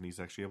the stuff and he's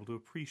actually able to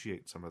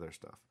appreciate some of their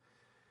stuff.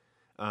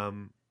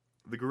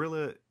 The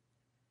gorilla,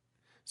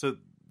 so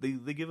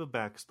they give a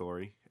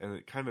backstory and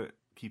it kind of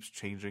keeps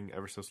changing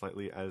ever so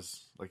slightly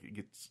as like it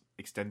gets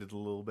extended a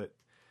little bit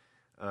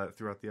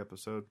throughout the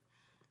episode.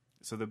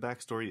 So the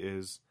backstory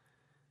is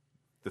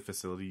the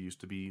facility used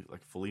to be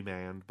like fully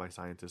manned by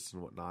scientists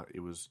and whatnot. It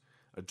was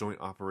a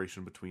joint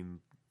operation between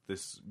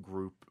this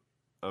group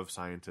of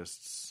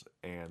scientists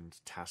and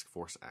Task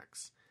Force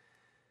X.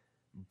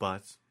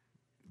 But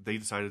they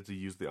decided to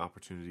use the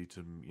opportunity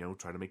to,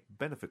 try to make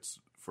benefits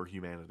for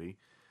humanity.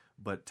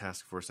 But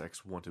Task Force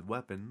X wanted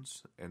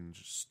weapons and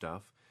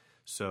stuff.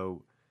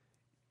 So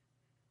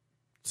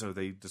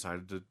they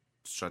decided to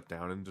shut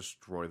down and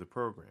destroy the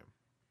program.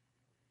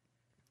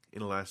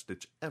 In a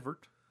last-ditch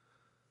effort,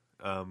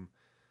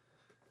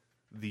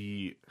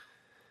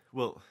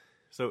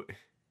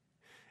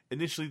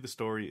 initially the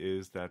story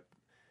is that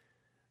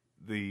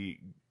the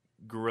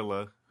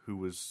gorilla who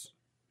was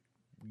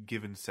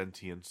given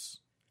sentience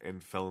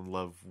and fell in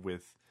love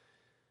with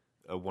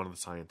one of the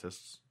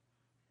scientists,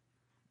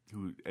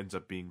 who ends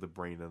up being the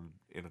brain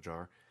in a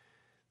jar,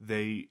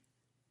 they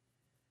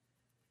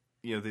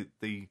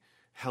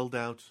held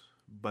out,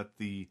 but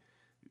the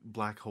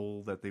black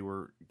hole that they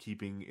were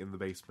keeping in the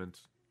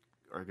basement,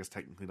 or I guess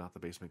technically not the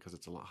basement because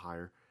it's a lot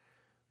higher,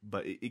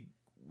 but it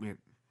went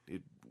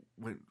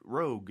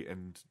rogue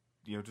and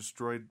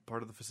destroyed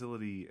part of the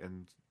facility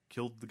and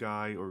killed the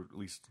guy, or at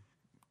least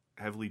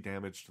heavily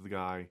damaged the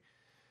guy,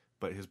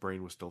 but his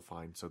brain was still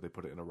fine, so they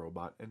put it in a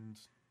robot, and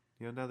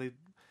now they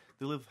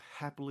live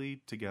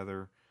happily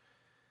together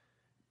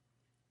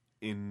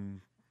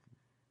in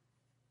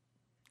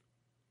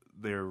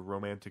their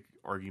romantic,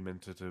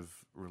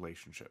 argumentative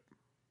relationship.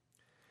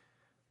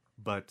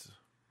 But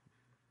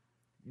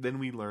then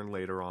we learn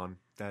later on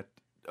that,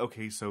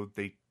 okay, so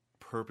they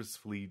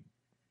purposefully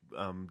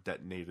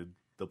detonated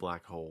the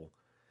black hole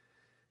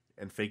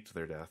and faked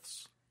their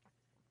deaths.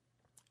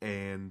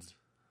 And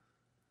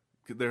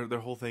their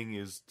whole thing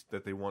is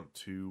that they want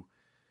to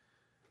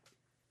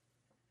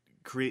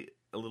create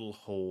a little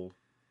hole,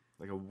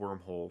 like a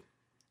wormhole,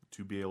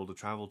 to be able to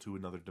travel to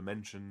another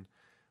dimension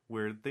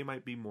where they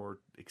might be more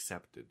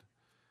accepted.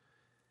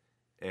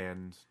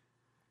 And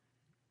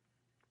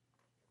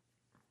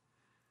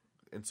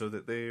so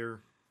that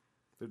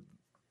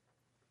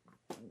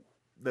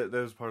that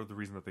is part of the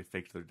reason that they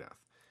faked their death.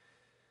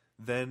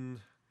 Then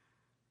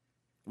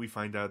we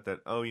find out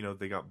that,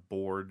 they got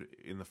bored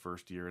in the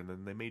first year and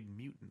then they made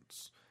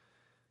mutants.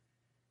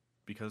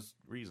 Because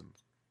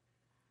reasons.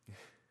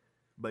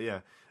 But yeah,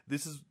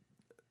 this is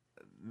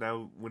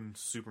now when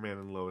Superman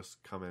and Lois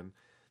come in,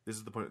 this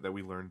is the point that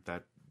we learned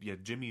that,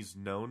 Jimmy's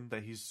known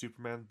that he's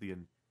Superman the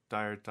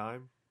entire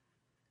time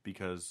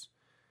because,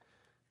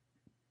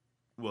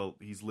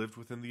 he's lived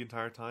with him the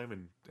entire time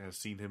and has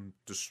seen him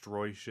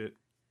destroy shit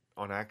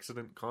on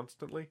accident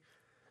constantly.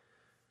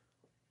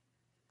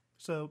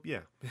 So,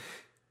 yeah.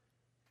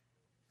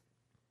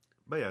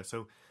 But yeah,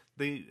 so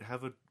they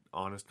have an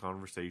honest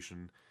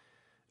conversation.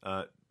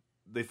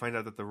 They find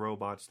out that the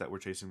robots that were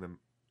chasing them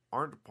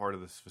aren't part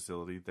of this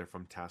facility. They're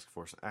from Task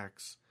Force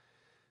X.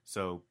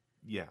 So,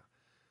 yeah.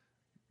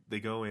 They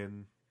go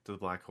in to the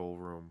black hole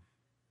room.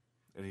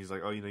 And he's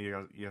like,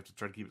 you have to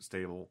try to keep it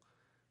stable.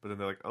 But then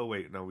they're like, oh,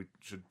 wait, no, we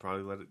should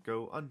probably let it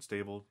go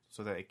unstable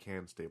so that it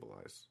can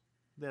stabilize.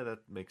 Yeah, that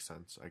makes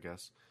sense, I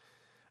guess.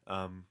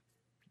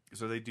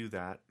 So they do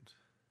that.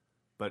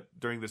 But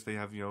during this, they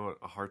have,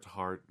 a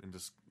heart-to-heart and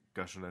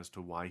discussion as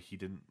to why he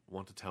didn't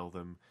want to tell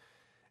them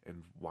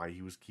and why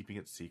he was keeping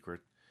it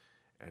secret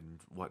and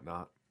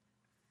whatnot.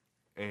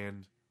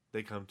 And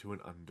they come to an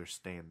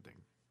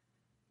understanding.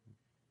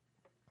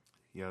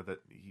 You know, that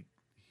he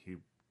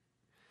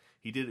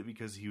did it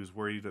because he was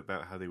worried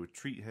about how they would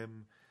treat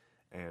him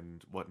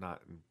and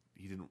whatnot, and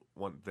he didn't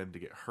want them to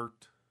get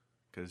hurt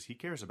because he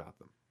cares about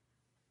them.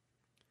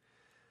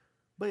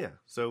 But yeah,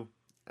 so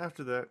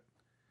after that,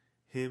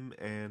 him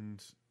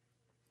and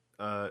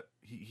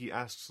he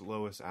asks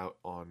Lois out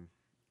on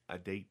a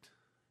date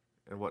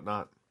and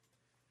whatnot,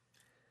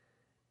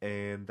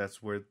 and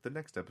that's where the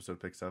next episode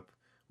picks up,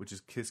 which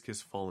is Kiss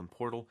Kiss Fall in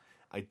Portal.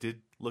 I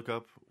did look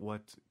up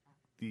what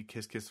the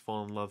Kiss Kiss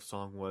Fall in Love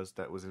song was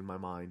that was in my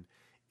mind.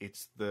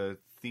 It's the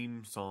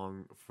theme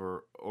song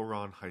for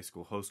Ouran High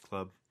School Host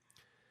Club.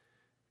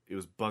 It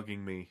was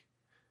bugging me,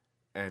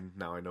 and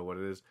now I know what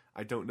it is.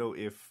 I don't know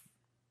if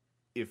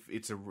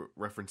it's a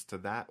reference to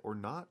that or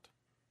not,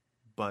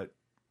 but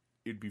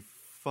it'd be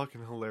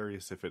fucking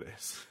hilarious if it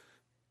is.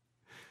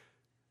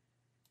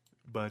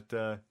 But,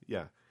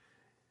 yeah.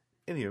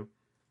 Anywho,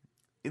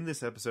 in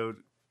this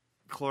episode,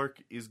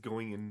 Clark is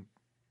going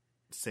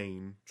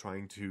insane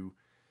trying to,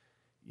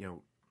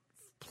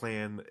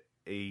 plan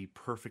a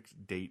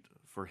perfect date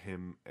for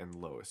him and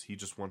Lois. He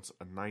just wants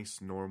a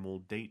nice, normal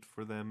date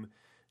for them.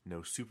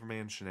 No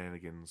Superman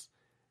shenanigans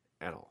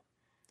at all.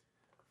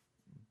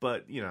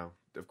 But,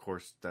 of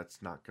course,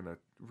 that's not going to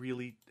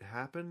really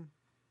happen.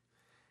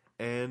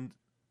 And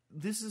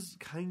this is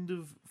kind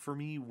of, for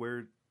me,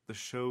 where the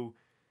show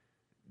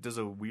does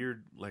a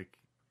weird,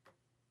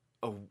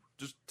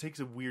 just takes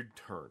a weird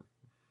turn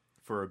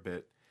for a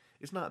bit.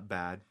 It's not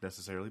bad,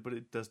 necessarily, but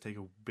it does take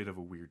a bit of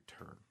a weird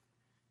turn.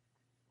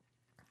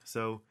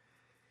 So,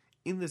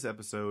 in this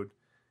episode,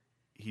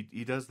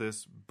 he does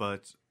this,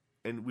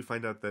 and we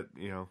find out that,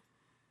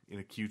 in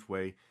a cute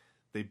way,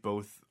 they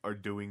both are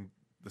doing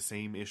the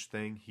same-ish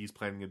thing. He's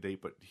planning a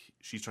date, but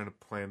she's trying to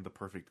plan the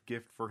perfect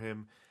gift for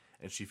him,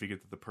 and she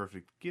figured that the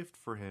perfect gift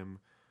for him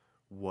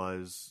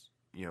was,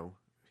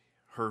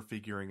 her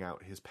figuring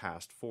out his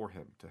past for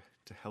him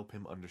to help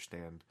him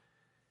understand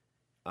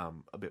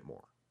a bit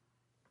more.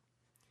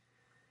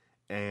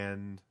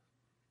 And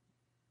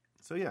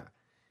so yeah,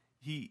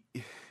 he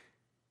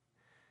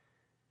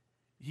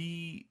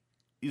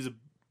is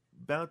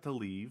about to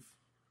leave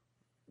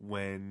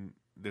when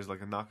there's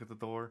a knock at the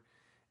door,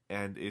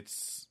 and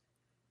it's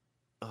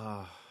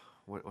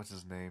what's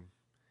his name?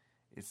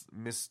 It's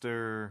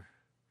Mr.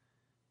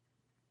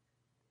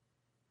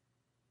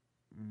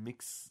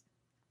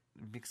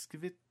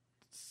 Mixkevitz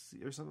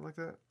or something like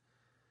that.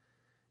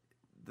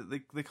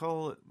 They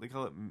call it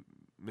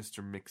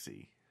Mr.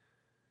 Mixie,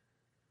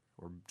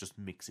 or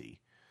just Mixie,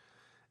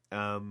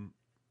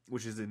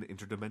 which is an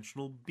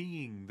interdimensional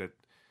being that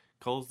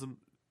calls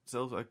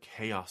themselves a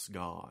chaos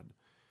god.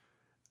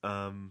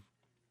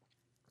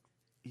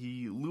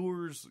 He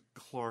lures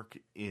Clark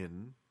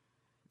in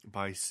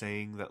by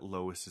saying that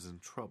Lois is in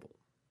trouble,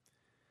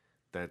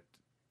 that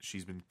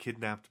she's been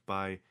kidnapped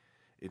by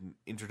an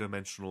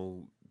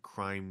interdimensional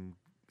crime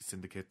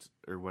syndicate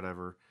or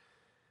whatever.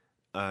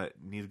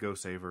 Need to go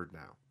save her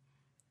now.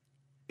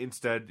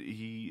 Instead,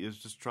 he is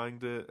just trying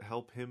to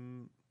help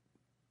him,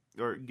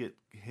 or get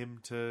him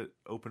to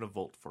open a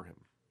vault for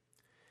him.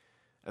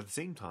 At the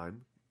same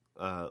time,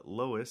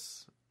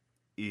 Lois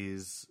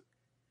is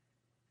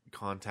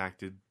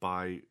contacted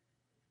by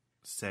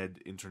said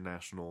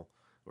international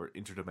or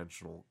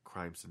interdimensional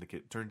crime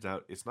syndicate. Turns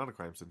out it's not a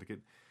crime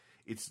syndicate.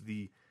 It's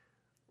the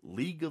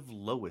League of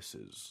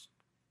Loises.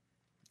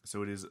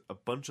 So it is a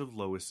bunch of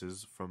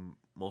Loises from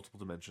multiple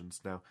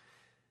dimensions. Now,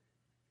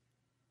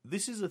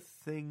 this is a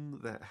thing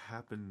that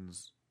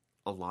happens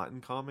a lot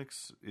in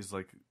comics, is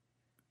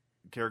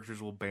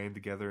characters will band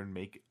together and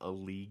make a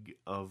league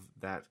of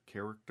that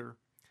character.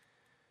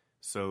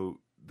 So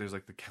there's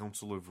the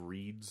Council of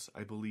Reeds,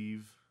 I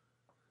believe,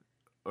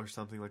 or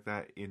something like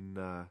that in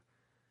the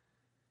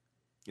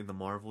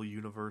Marvel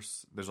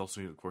universe. There's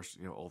also, of course,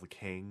 all the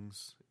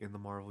Kangs in the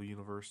Marvel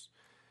universe.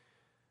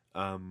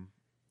 I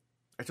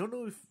don't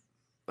know if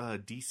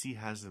DC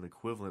has an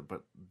equivalent,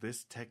 but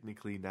this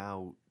technically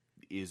now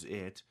is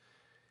it.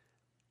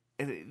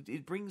 And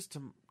it brings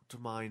to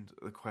mind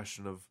the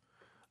question of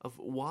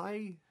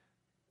why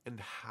and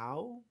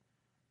how.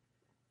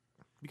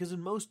 Because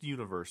in most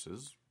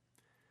universes,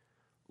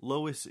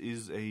 Lois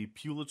is a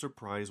Pulitzer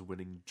Prize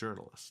winning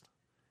journalist.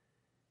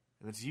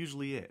 And that's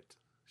usually it.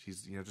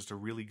 She's, just a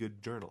really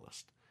good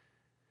journalist.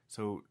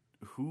 So,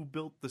 who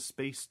built the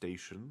space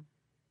station?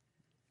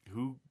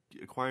 Who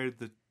acquired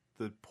the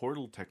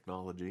portal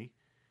technology?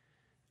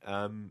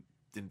 And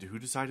who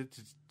decided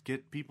to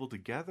get people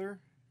together?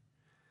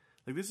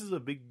 This is a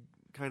big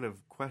kind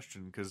of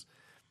question, because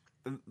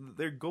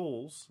their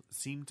goals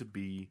seem to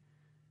be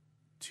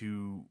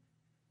to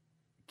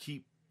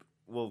keep,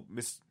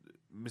 Mr.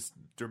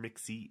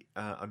 Mixie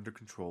under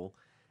control,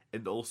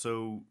 and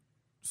also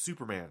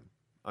Superman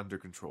under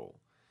control.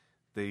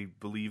 They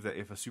believe that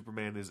if a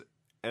Superman is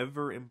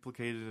ever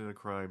implicated in a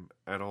crime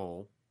at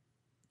all,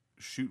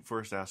 shoot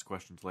first, ask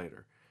questions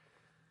later.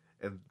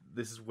 And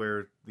this is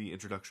where the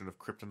introduction of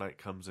Kryptonite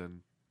comes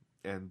in,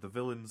 and the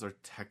villains are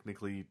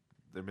technically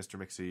they're Mr.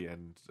 Mixie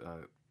and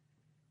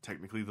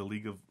technically the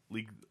League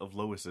of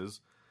Loises,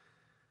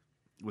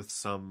 with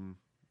some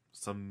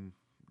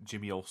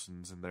Jimmy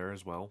Olsens in there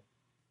as well.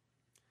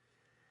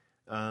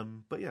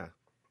 But yeah.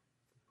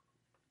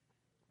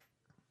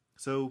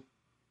 So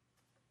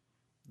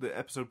the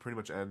episode pretty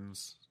much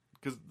ends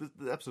because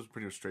the episode's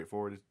pretty much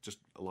straightforward. It's just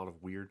a lot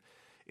of weird.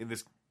 In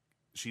this,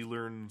 she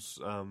learns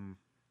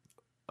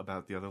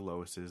about the other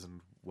Loises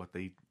and what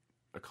they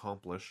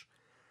accomplish,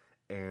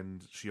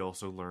 and she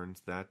also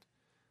learns that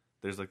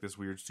there's like this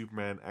weird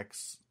Superman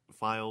X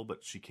file,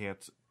 but she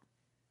can't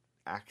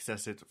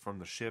access it from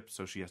the ship,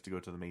 so she has to go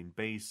to the main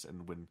base.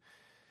 And when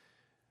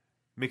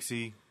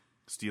Mixie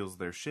steals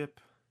their ship,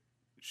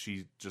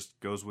 she just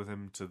goes with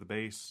him to the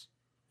base,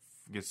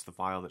 gets the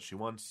file that she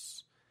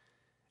wants,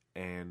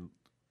 and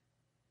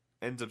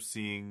ends up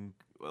seeing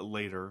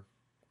later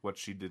what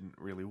she didn't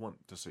really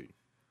want to see.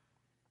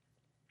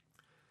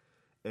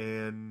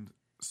 And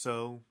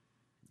so,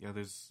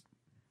 there's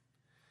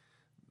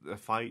a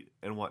fight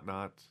and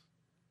whatnot.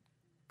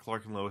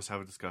 Clark and Lois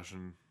have a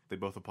discussion. They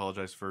both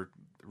apologize for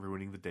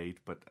ruining the date,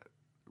 but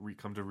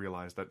come to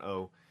realize that,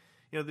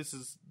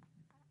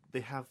 they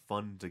have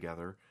fun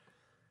together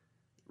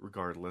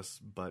regardless,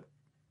 but,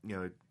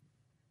 this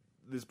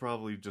is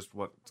probably just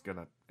what's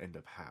gonna end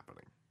up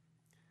happening.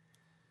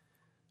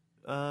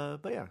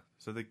 But yeah,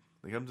 so they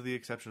come to the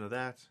exception of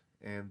that,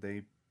 and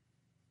they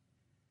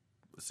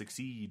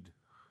succeed.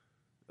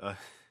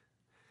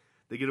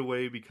 They get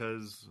away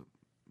because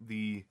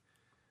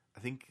I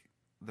think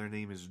their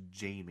name is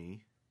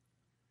Jamie,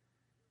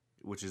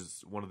 which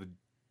is one of the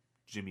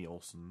Jimmy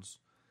Olsens,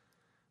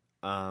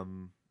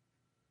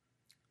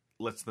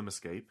 lets them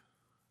escape,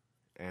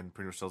 and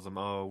pretty much tells them,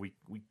 oh, we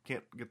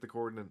can't get the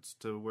coordinates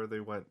to where they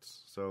went,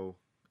 so,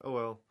 oh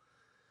well.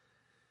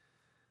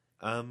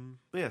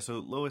 But yeah, so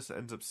Lois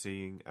ends up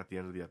seeing at the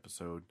end of the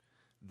episode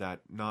that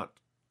not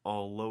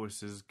all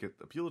Loises get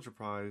the Pulitzer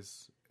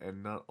Prize,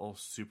 and not all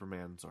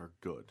Supermans are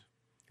good.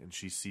 And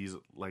she sees,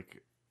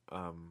 like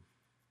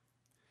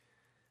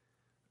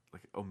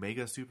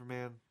Omega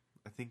Superman,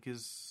 I think,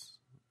 is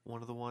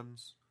one of the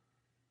ones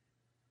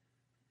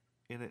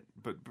in it.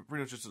 But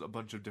pretty much just a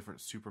bunch of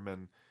different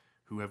Supermen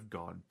who have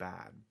gone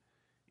bad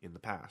in the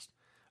past.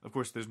 Of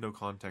course, there's no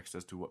context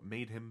as to what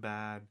made him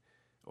bad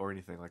or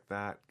anything like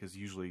that, because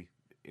usually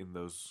in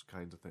those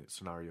kinds of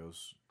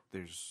scenarios,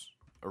 there's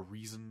a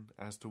reason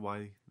as to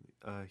why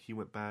he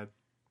went bad.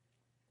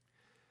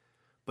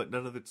 But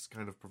none of it's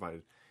kind of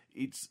provided.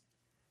 It's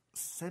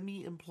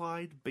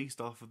semi-implied based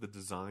off of the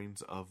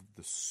designs of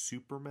the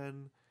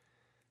Supermen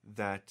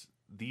that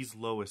these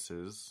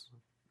Loises,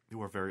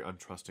 who are very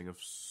untrusting of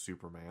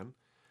Superman,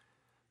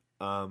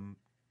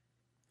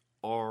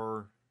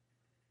 are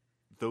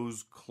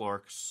those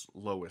Clark's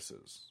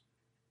Loises.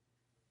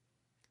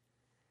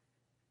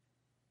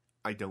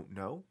 I don't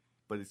know,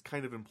 but it's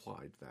kind of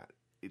implied that.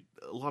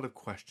 A lot of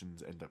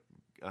questions end up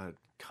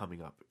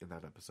coming up in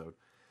that episode.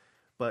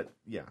 But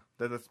yeah,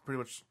 that's pretty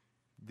much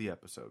the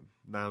episode.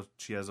 Now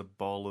she has a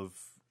ball of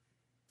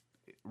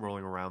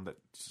rolling around that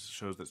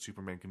shows that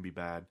Superman can be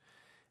bad,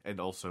 and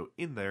also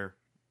in there,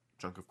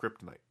 chunk of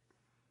kryptonite.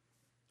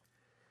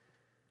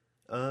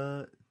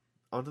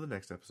 On to the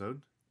next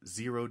episode,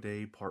 0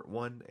 Day Part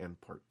 1 and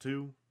Part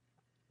 2.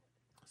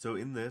 So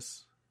in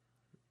this,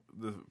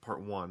 the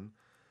Part 1,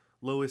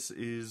 Lois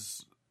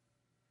is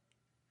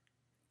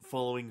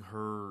following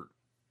her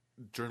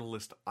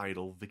journalist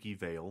idol, Vicki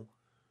Vale,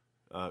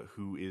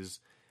 who is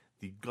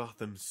the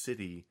Gotham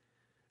City,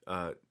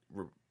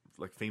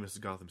 famous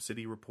Gotham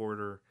City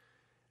reporter,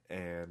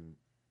 and,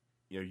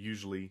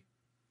 usually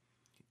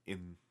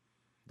in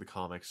the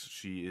comics,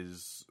 she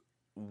is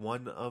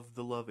one of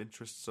the love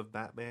interests of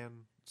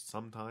Batman,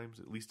 sometimes,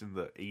 at least in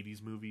the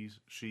 80s movies,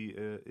 she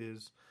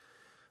is.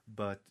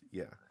 But,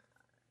 yeah.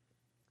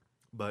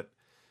 But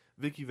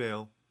Vicki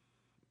Vale,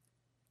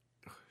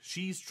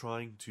 she's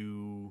trying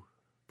to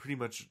pretty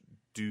much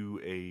do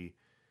a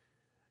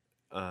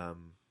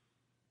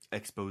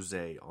expose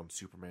on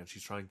Superman.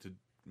 She's trying to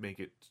make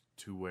it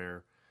to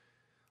where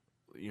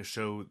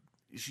show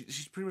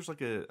she's pretty much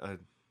like a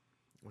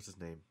what's his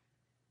name?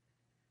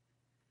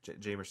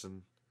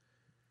 Jamerson.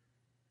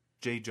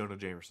 J. Jonah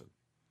Jameson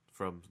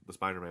from the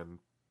Spider-Man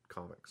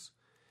comics.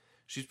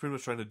 She's pretty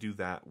much trying to do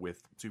that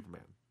with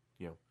Superman.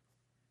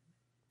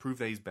 Prove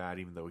that he's bad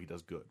even though he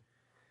does good.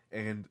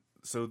 And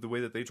so the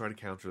way that they try to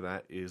counter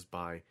that is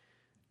by,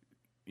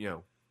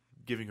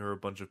 giving her a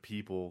bunch of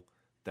people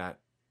that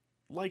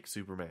like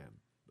Superman,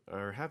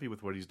 are happy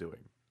with what he's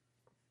doing.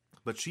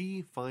 But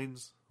she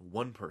finds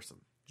one person,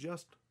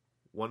 just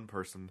one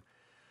person,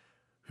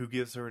 who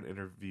gives her an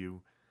interview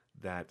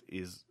that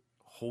is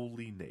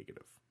wholly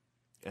negative.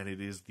 And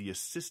it is the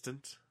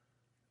assistant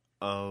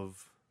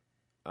of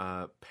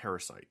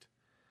Parasite.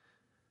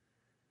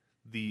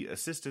 The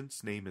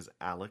assistant's name is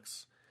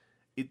Alex.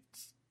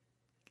 It's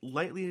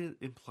lightly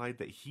implied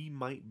that he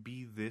might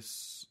be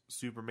this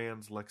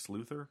Superman's Lex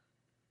Luthor.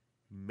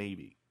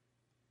 Maybe.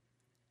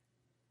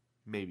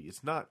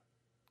 It's not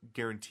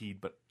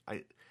guaranteed, but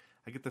I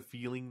get the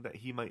feeling that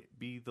he might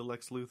be the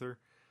Lex Luthor.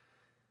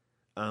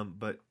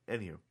 But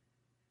anywho,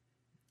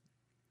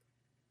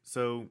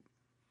 So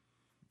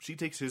she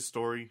takes his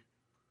story,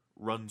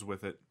 runs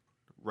with it,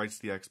 writes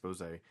the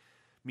expose.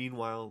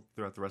 Meanwhile,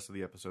 throughout the rest of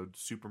the episode,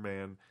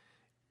 Superman,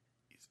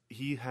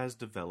 he has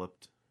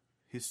developed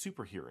his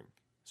super hearing.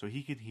 So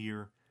he can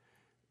hear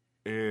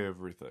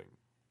everything.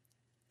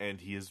 And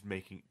he is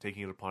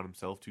taking it upon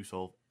himself to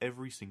solve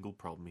every single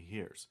problem he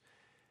hears.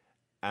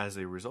 As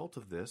a result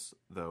of this,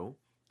 though,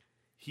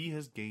 he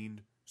has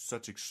gained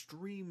such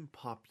extreme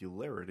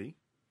popularity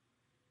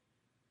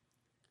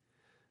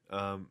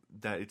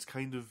that it's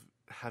kind of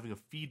having a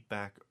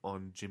feedback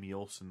on Jimmy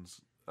Olsen's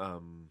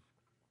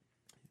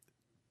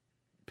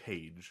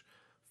page,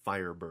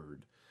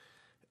 Firebird.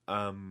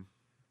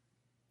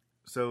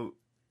 So,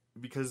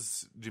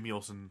 because Jimmy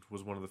Olsen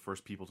was one of the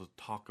first people to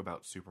talk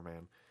about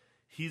Superman,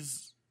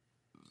 his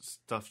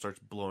stuff starts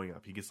blowing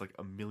up. He gets like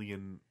 1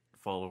 million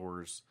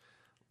followers,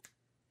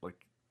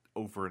 like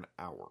over an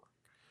hour,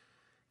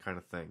 kind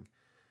of thing.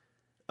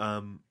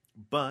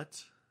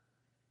 But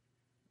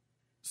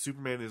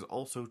Superman is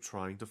also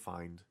trying to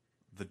find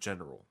the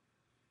General,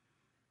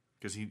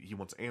 because he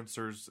wants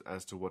answers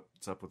as to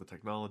what's up with the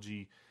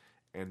technology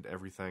and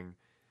everything.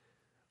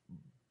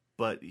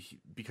 But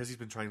because he's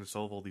been trying to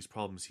solve all these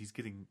problems, he's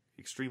getting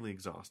extremely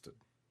exhausted.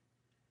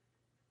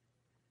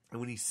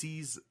 And when he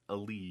sees a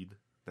lead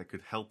that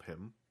could help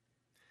him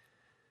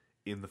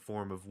in the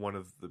form of one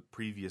of the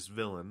previous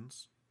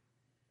villains,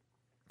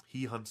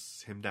 he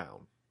hunts him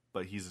down.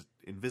 But he's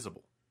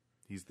invisible.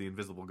 He's the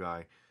invisible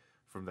guy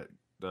from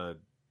that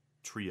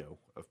trio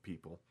of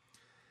people.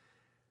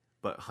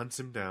 But hunts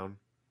him down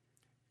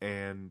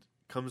and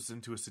comes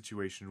into a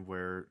situation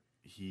where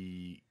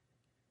the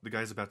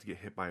guy's about to get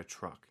hit by a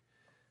truck.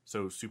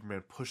 So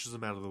Superman pushes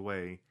him out of the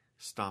way,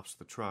 stops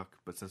the truck,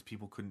 but since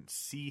people couldn't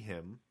see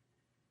him,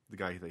 the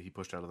guy that he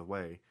pushed out of the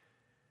way,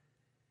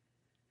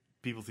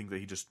 people think that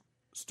he just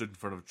stood in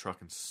front of a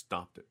truck and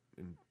stopped it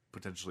and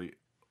potentially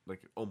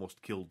like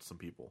almost killed some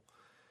people.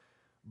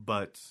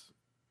 But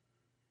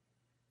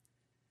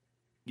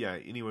yeah,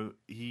 anyway,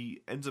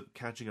 he ends up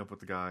catching up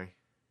with the guy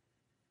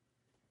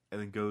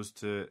and then goes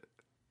to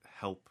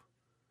help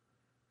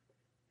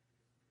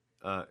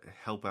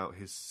out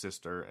his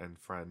sister and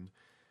friend,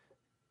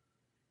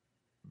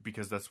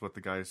 because that's what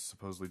the guy's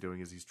supposedly doing,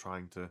 is he's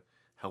trying to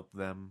help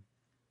them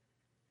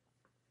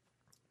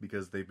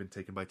because they've been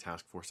taken by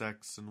Task Force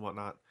X and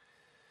whatnot.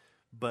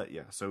 But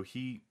yeah, so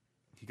he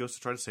goes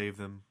to try to save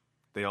them.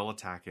 They all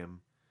attack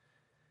him.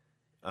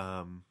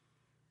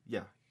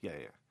 Yeah.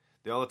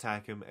 They all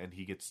attack him, and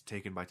he gets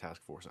taken by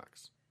Task Force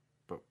X.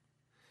 But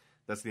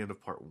that's the end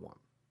of part 1.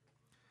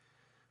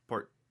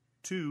 Part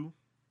 2,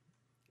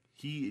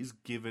 he is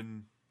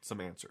given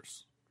some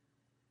answers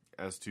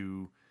as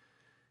to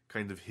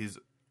kind of his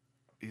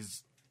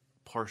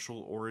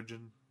partial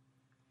origin.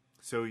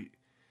 So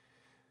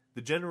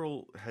the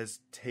General has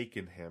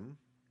taken him,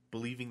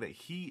 believing that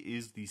he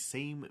is the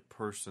same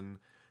person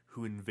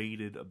who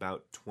invaded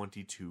about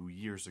 22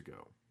 years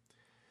ago.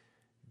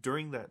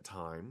 During that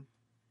time,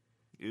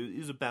 it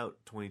is about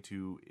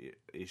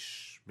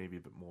 22-ish, maybe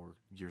a bit more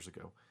years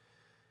ago,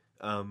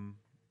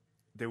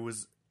 there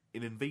was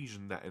an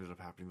invasion that ended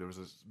up happening. There was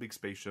a big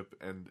spaceship,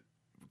 and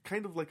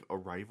kind of like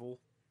Arrival,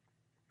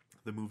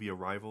 the movie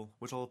Arrival,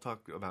 which I'll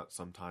talk about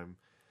sometime.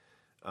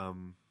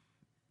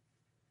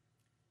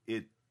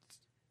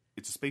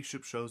 It's a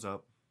spaceship shows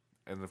up,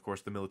 and of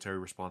course the military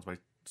responds by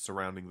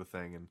surrounding the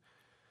thing and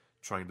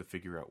trying to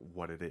figure out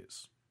what it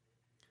is.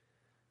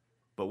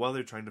 But while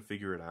they're trying to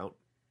figure it out,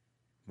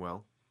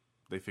 well,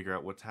 they figure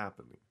out what's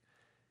happening.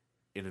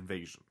 An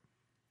invasion.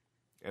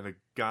 And a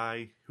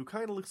guy who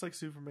kind of looks like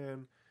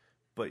Superman,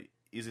 but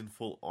is in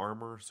full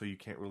armor, so you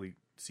can't really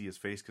see his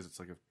face because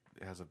it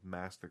has a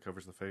mask that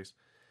covers the face.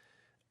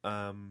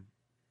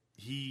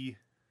 He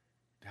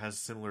has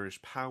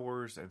similar-ish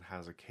powers and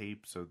has a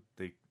cape, so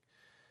they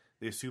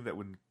assume that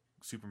when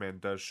Superman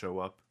does show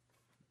up,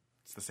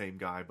 it's the same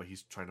guy, but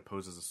he's trying to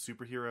pose as a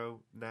superhero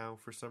now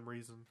for some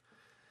reason.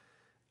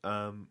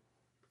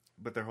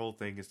 But their whole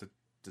thing is to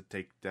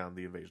take down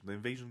the invasion. The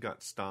invasion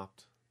got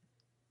stopped,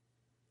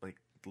 like,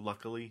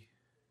 luckily.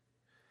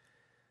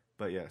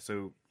 But yeah,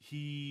 so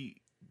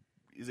he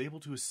is able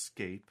to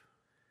escape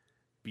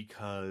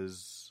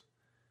because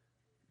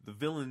the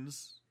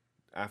villains,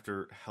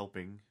 after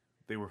helping,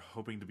 they were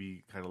hoping to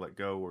be kind of let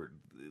go or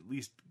at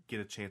least get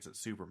a chance at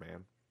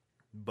Superman.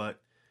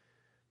 But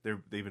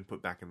they've been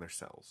put back in their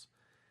cells.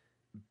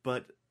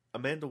 But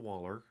Amanda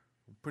Waller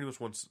pretty much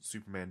wants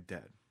Superman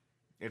dead.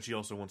 And she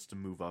also wants to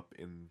move up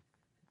in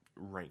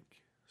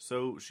rank.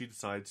 So she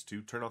decides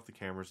to turn off the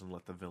cameras and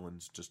let the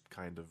villains just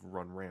kind of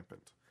run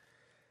rampant.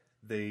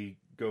 They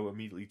go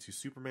immediately to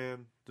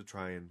Superman to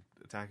try and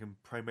attack him.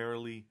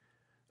 Primarily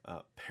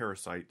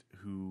Parasite,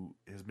 who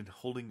has been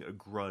holding a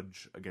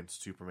grudge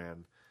against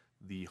Superman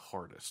the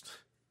hardest.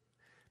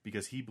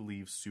 Because he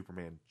believes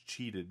Superman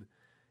cheated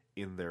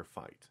in their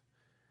fight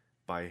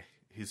by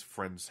his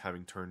friends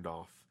having turned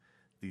off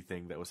the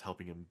thing that was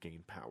helping him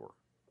gain power.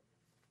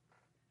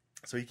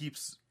 So he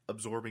keeps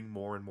absorbing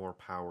more and more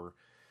power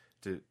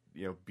to,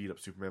 beat up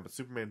Superman, but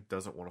Superman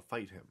doesn't want to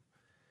fight him.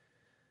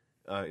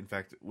 In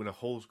fact, when a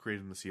hole is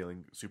created in the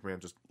ceiling, Superman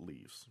just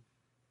leaves.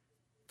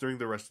 During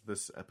the rest of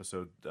this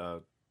episode,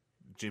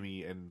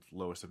 Jimmy and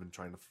Lois have been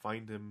trying to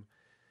find him.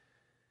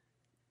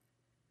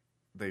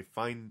 They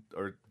find,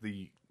 or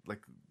the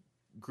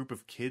group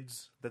of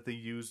kids that they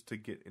use to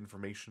get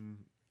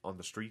information on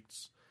the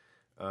streets,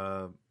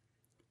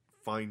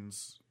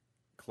 finds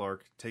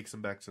Clark, takes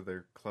him back to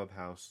their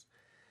clubhouse,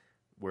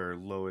 where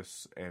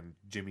Lois and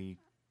Jimmy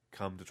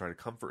come to try to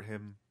comfort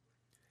him.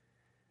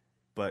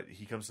 But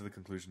he comes to the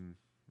conclusion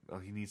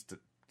he needs to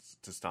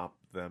stop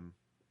them,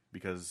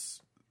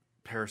 because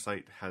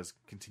Parasite has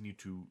continued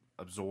to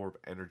absorb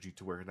energy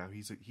to where now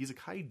he's a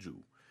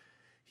kaiju.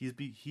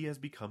 He has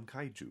become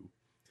kaiju.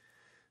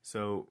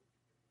 So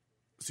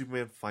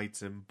Superman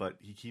fights him, but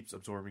he keeps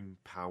absorbing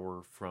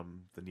power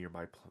from the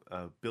nearby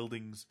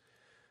buildings.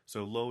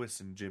 So Lois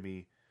and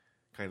Jimmy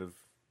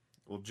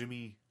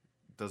Jimmy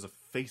does a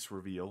face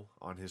reveal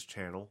on his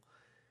channel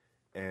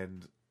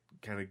and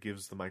kind of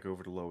gives the mic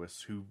over to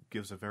Lois, who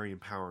gives a very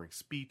empowering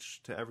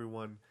speech to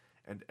everyone,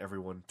 and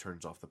everyone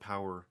turns off the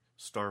power,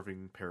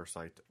 starving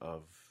Parasite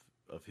of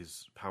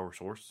his power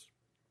source.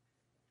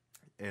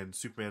 And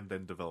Superman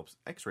then develops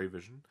X-ray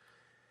vision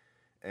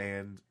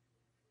and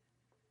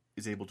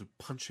is able to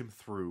punch him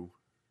through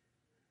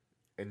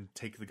and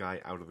take the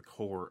guy out of the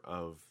core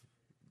of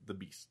the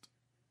Beast.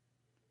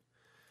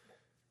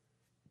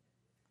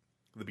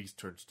 The Beast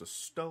turns to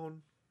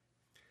stone,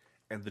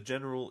 and the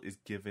General is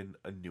given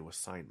a new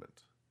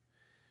assignment.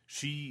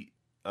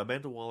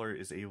 Amanda Waller,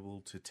 is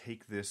able to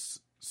take this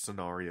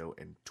scenario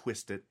and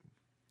twist it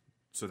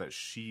so that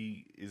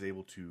she is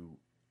able to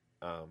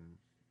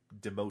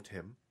demote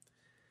him.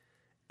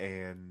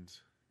 And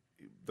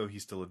though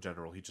he's still a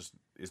general, he just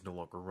is no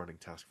longer running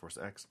Task Force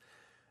X.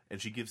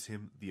 And she gives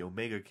him the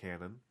Omega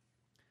Cannon,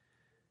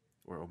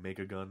 or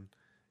Omega Gun,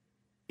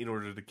 in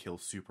order to kill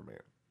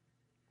Superman.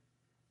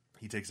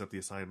 He takes up the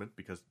assignment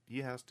because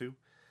he has to.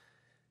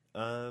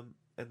 And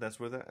that's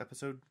where that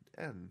episode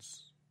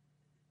ends.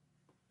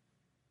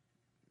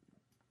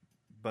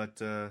 But,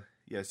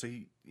 yeah, so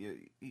he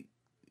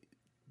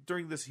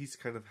during this, he's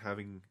kind of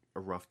having a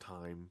rough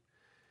time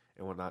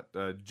and whatnot.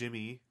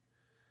 Jimmy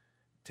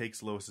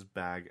takes Lois's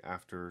bag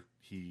after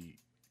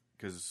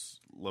because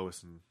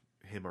Lois and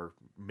him are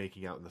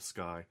making out in the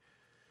sky.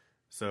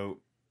 So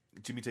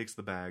Jimmy takes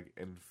the bag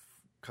and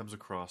comes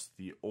across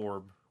the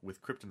orb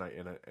with kryptonite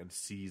in it and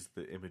sees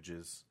the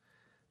images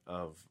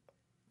of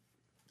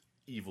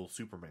evil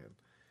Superman.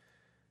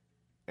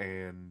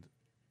 And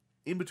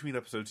in between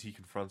episodes, he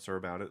confronts her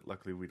about it.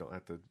 Luckily, we don't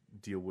have to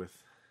deal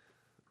with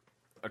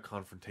a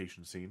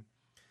confrontation scene.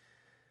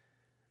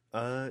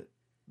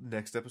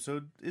 Next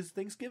episode is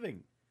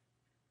Thanksgiving.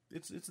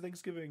 It's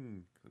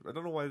Thanksgiving. I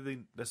don't know why they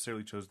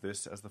necessarily chose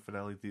this as the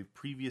finale. The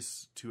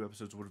previous two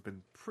episodes would have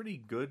been pretty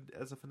good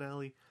as a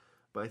finale,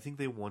 but I think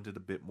they wanted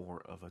a bit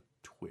more of a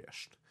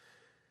twist.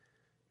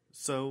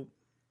 So,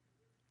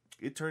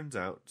 it turns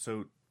out,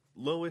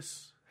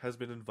 Lois has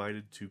been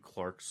invited to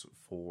Clark's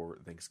for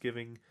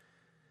Thanksgiving.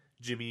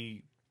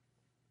 Jimmy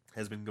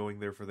has been going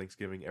there for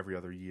Thanksgiving every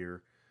other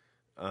year.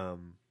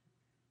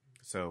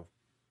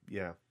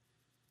 Yeah.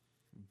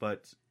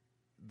 But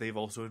they've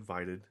also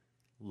invited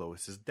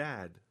Lois's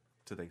dad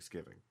to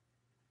Thanksgiving.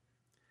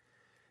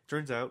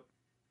 Turns out,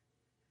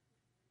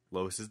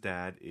 Lois's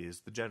dad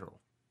is the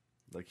General.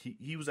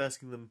 He was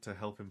asking them to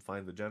help him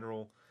find the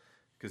General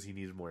because he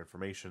needed more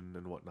information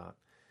and whatnot.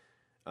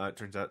 It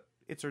turns out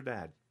it's her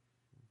dad.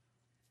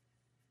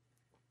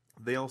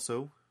 They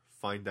also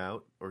find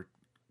out, or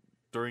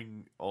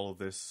during all of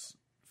this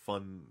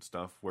fun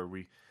stuff where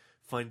we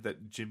find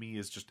that Jimmy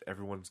is just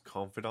everyone's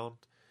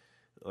confidant.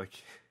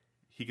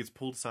 He gets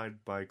pulled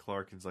aside by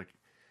Clark and is like,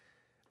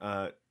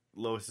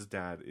 Lois's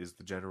dad is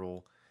the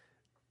General.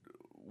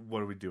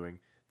 What are we doing?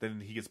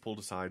 Then he gets pulled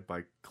aside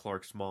by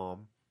Clark's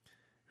mom,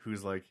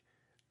 who's like,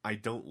 I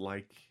don't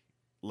like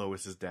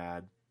Lois's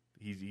dad.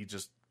 He's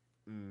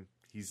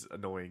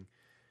annoying.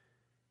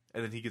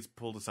 And then he gets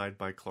pulled aside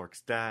by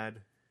Clark's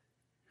dad,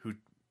 who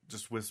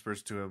just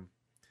whispers to him,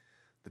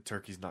 the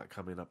turkey's not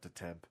coming up to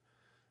temp.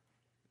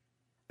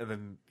 And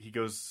then he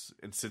goes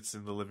and sits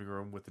in the living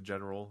room with the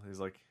General. And he's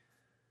like,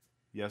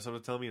 you have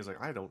something to tell me? He's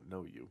like, I don't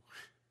know you.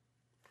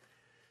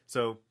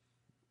 So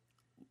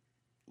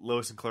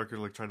Lois and Clark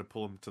are trying to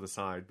pull him to the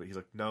side, but he's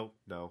like, no,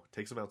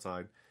 takes him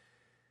outside.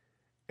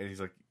 And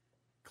he's like,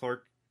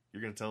 Clark,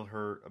 you're going to tell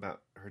her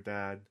about her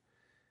dad,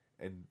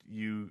 and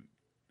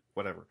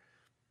whatever.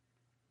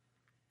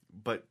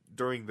 But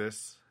during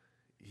this,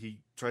 he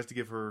tries to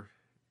give her,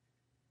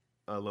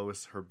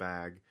 Lois, her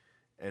bag,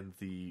 and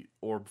the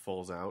orb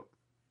falls out.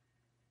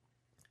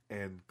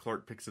 And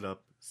Clark picks it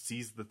up,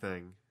 sees the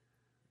thing,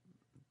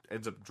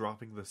 ends up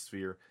dropping the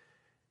sphere,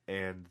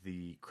 and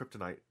the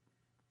kryptonite,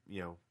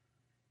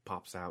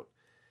 pops out,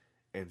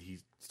 and he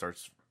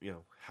starts,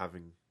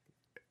 having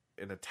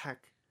an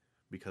attack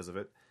because of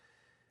it.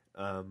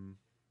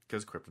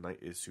 Because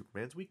kryptonite is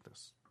Superman's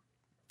weakness.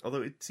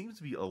 Although it seems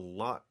to be a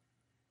lot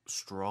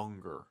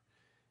stronger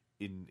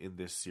in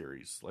this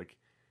series.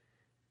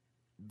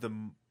 The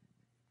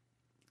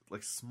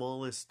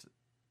smallest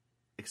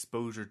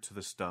exposure to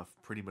the stuff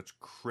pretty much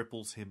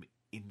cripples him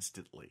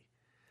instantly.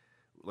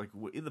 Like,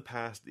 in the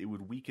past, it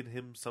would weaken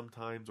him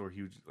sometimes, or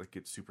he would like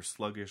get super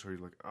sluggish, or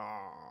he'd like,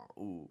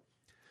 ooh.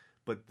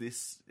 But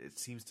this, it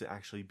seems to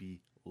actually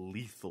be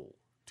lethal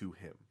to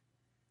him.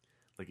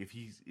 Like, if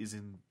he is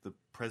in the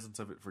presence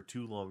of it for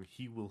too long,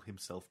 he will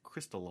himself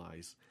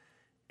crystallize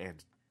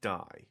and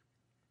die.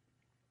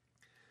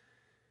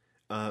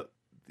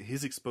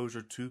 His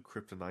exposure to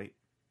kryptonite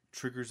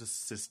triggers a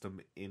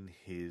system in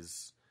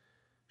his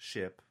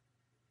ship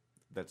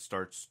that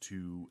starts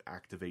to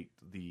activate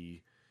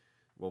the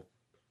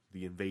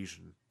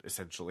invasion,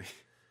 essentially.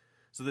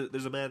 So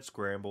there's a mad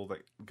scramble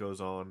that goes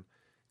on.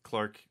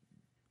 Clark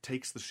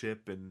takes the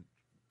ship and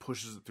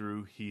pushes it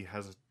through. He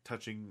has a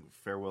touching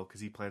farewell because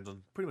he plans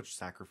on pretty much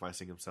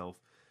sacrificing himself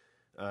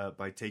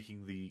by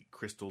taking the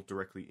crystal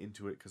directly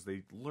into it, because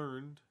they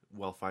learned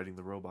while fighting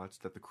the robots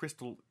that the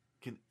crystal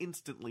can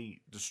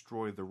instantly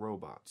destroy the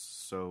robots,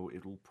 so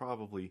it will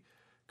probably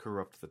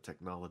corrupt the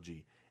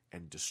technology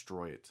and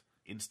destroy it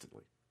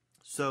instantly.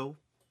 So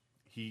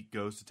he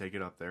goes to take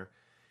it up there.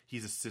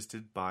 He's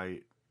assisted by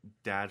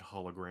Dad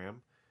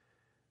Hologram,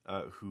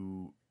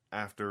 who,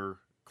 after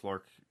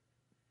Clark,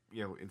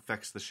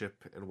 infects the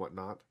ship and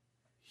whatnot,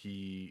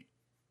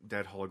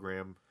 Dad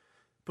Hologram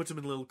puts him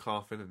in a little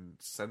coffin and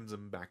sends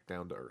him back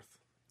down to Earth.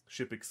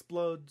 Ship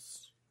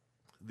explodes.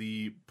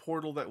 The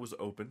portal that was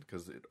opened,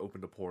 because it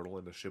opened a portal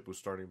and the ship was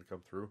starting to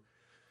come through,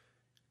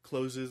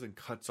 closes and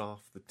cuts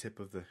off the tip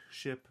of the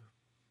ship.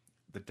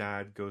 The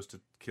dad goes to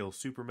kill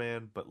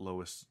Superman, but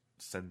Lois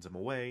sends him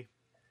away.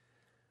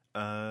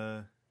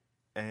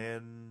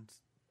 And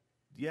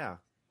yeah,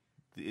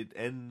 it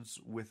ends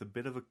with a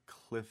bit of a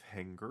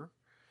cliffhanger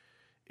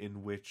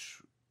in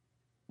which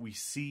we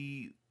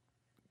see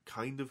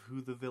kind of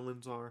who the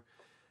villains are.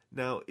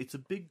 Now, it's a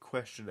big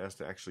question as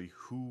to actually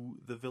who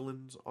the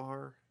villains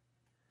are.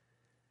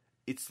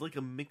 It's like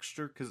a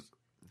mixture,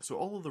 so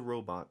all of the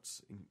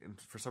robots, and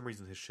for some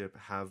reason his ship,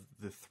 have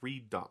the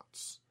 3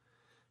 dots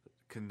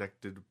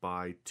connected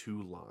by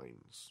 2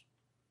 lines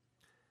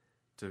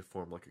to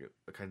form like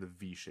a kind of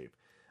V shape.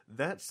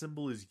 That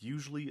symbol is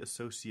usually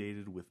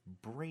associated with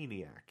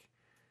Brainiac,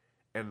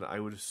 and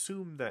I would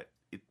assume that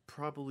it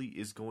probably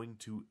is going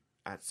to,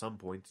 at some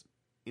point,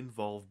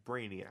 involve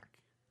Brainiac.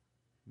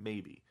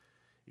 Maybe.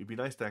 It'd be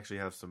nice to actually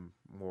have some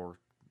more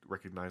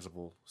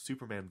recognizable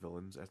Superman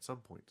villains at some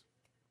point.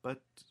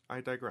 But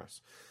I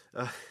digress.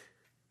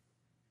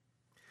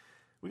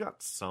 We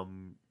got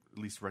some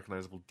at least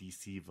recognizable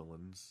DC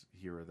villains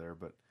here or there,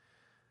 but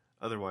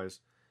otherwise,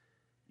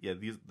 yeah,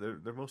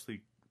 they're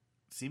mostly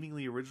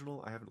seemingly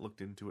original. I haven't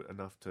looked into it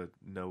enough to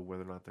know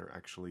whether or not they're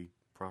actually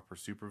proper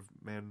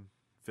Superman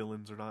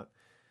villains or not.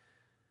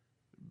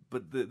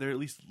 But they're at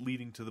least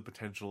leading to the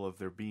potential of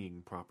there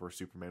being proper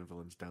Superman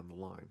villains down the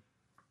line.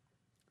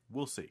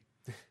 We'll see.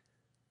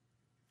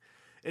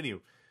 Anyway,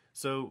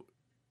 so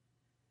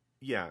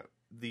yeah,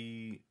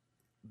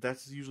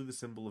 that's usually the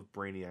symbol of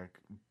Brainiac,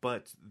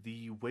 but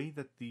the way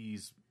that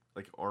these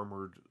like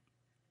armored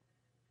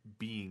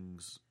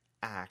beings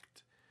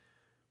act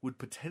would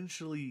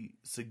potentially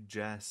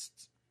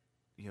suggest,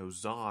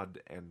 Zod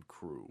and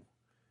crew.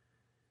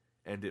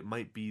 And it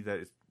might be that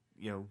it's,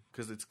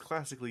 because it's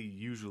classically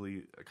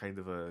usually a kind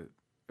of a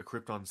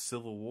Krypton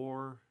civil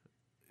war.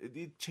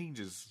 It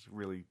changes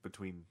really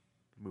between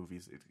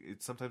movies.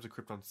 It's sometimes a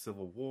Krypton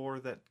civil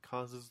war that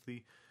causes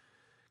the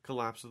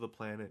collapse of the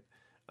planet,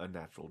 a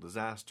natural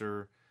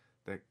disaster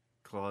that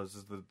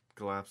causes the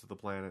collapse of the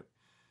planet,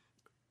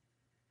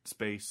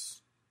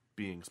 space,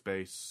 being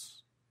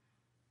space,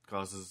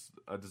 causes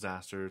a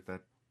disaster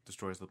that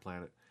destroys the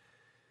planet.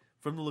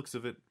 From the looks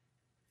of it,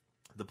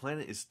 the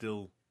planet is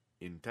still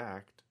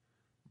intact,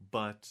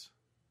 but,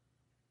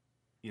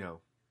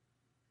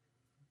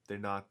 they're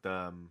not,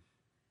 the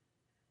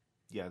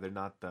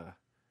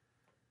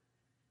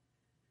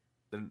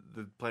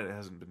planet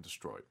hasn't been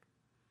destroyed.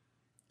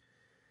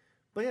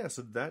 But yeah,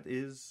 so that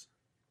is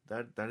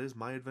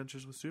my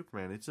adventures with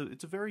Superman. It's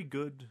a very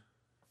good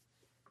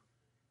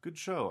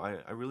show.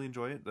 I really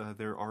enjoy it.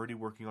 They're already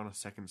working on a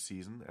 2nd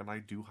season, and I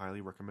do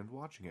highly recommend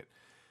watching it.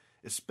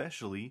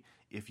 Especially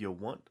if you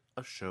want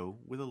a show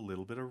with a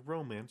little bit of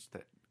romance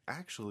that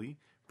actually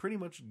pretty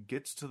much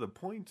gets to the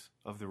point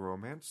of the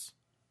romance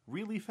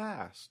really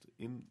fast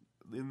in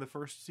the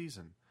 1st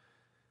season.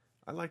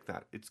 I like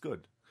that. It's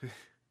good.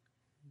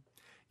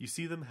 You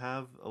see them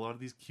have a lot of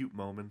these cute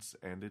moments,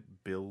 and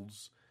it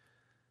builds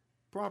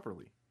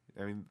properly.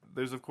 I mean,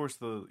 there's of course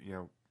the,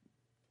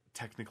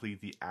 technically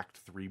the Act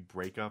 3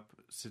 breakup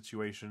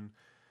situation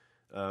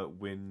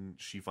when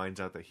she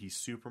finds out that he's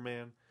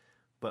Superman,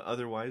 but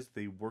otherwise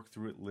they work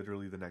through it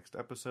literally the next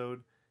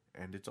episode,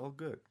 and it's all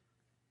good.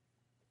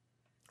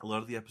 A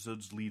lot of the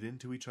episodes lead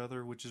into each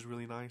other, which is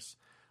really nice.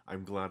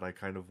 I'm glad I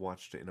kind of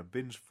watched it in a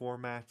binge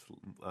format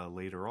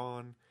later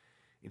on,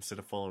 instead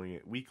of following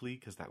it weekly,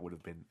 because that would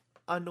have been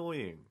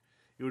annoying.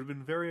 It would have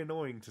been very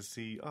annoying to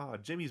see,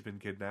 Jimmy's been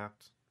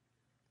kidnapped,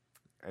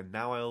 and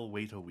now I'll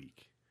wait a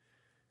week.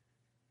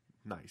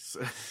 Nice.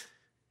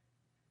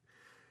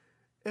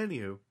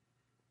 Anywho,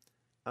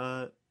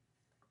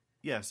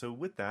 yeah, so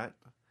with that,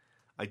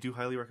 I do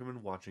highly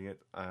recommend watching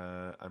it.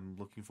 I'm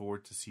looking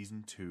forward to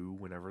season 2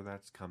 whenever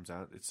that comes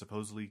out. It's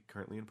supposedly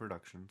currently in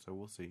production, so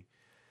we'll see.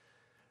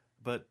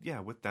 But yeah,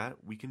 with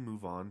that, we can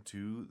move on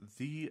to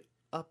the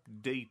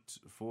update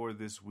for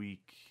this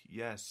week.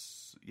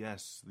 Yes,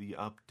 the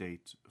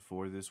update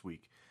for this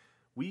week.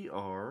 We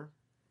are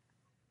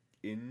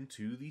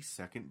into the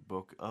second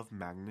book of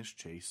Magnus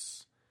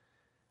Chase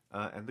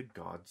and the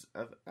Gods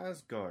of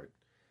Asgard.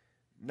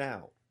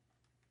 Now,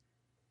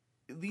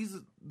 these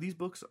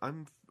books,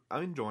 I'm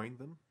enjoying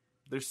them.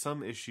 There's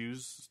some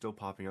issues still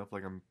popping up.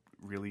 Like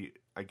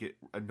I get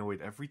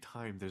annoyed every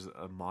time there's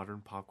a modern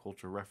pop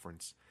culture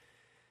reference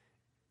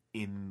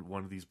in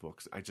one of these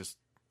books.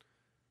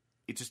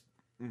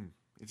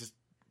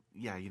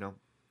 Yeah,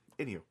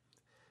 Anywho,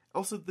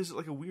 also there's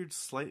like a weird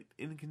slight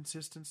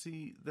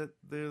inconsistency that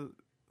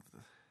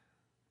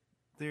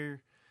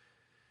they're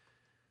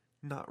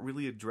not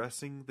really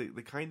addressing.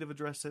 They kind of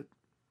address it,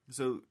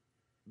 so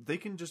they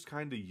can just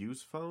kind of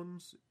use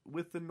phones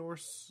with the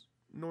Norse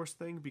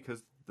thing,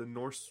 because the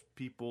Norse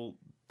people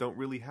don't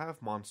really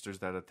have monsters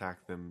that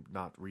attack them.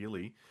 Not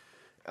really.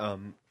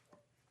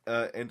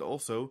 And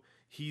also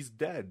he's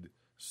dead.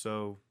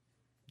 So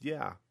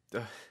yeah.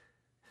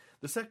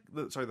 The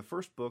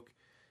first book,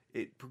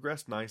 it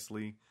progressed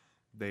nicely.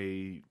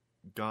 They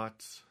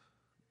got,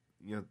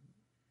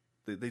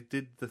 they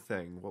did the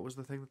thing. What was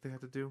the thing that they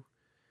had to do?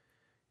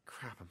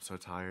 Crap, I'm so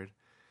tired.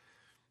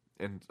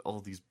 And all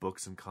these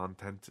books and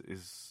content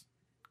is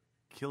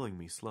killing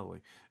me slowly.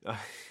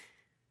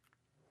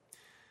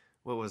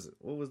 What was it?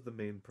 What was the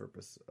main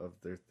purpose of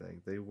their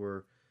thing? They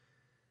were.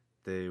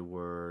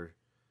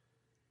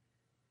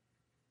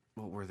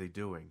 What were they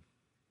doing?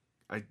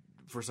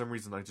 For some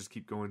reason, I just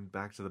keep going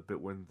back to the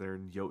bit when they're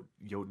in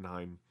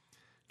Jotunheim,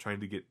 trying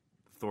to get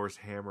Thor's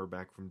hammer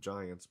back from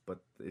giants, but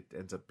it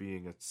ends up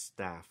being a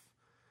staff.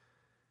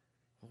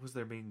 What was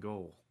their main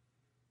goal?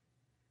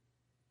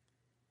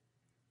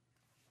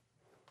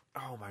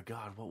 Oh my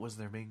god, what was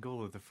their main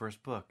goal of the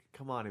first book?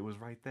 Come on, it was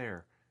right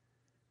there.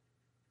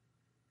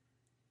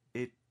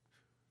 It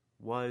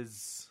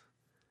was...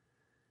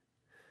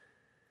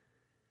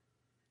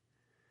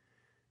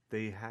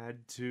 They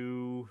had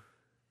to...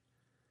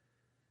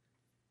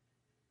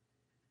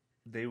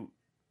 They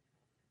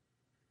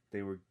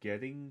were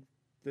getting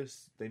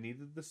this... They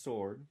needed the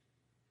sword.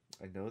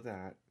 I know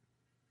that.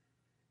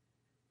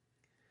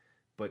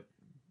 But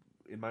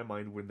in my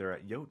mind, when they're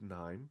at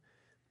Jotunheim,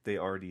 they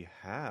already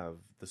have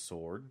the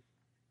sword.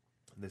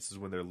 This is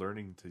when they're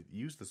learning to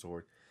use the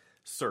sword.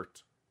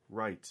 Surt,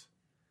 right.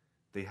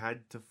 They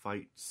had to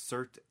fight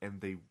Surt,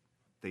 and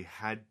they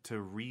had to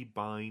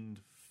rebind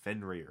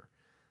Fenrir.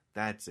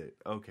 That's it.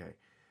 Okay.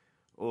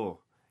 Oh,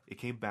 it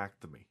came back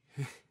to me.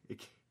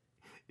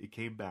 It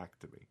came back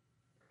to me.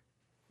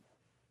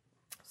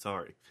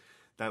 Sorry.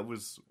 That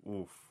was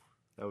oof.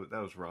 That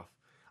was rough.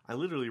 I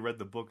literally read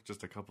the book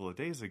just a couple of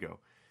days ago.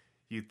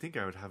 You'd think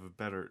I would have a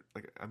better,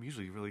 like, I'm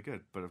usually really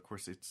good, but of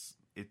course it's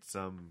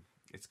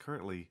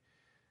currently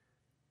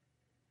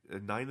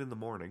 9 in the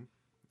morning,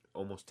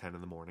 almost 10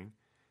 in the morning,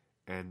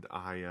 and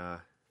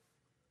I've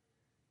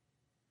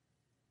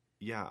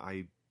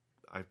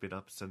been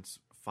up since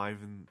 5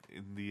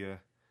 in the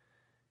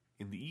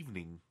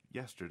evening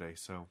yesterday,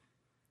 so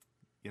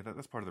yeah,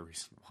 that's part of the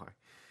reason why.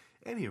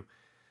 Anywho,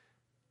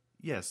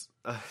 yes,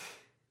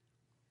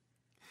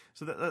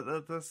 so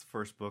that's the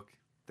first book.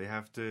 They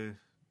have to.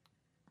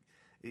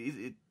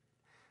 The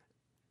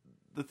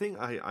thing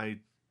I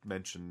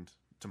mentioned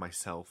to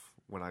myself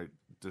when I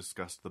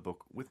discussed the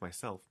book with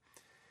myself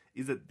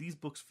is that these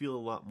books feel a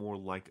lot more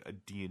like a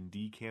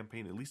D&D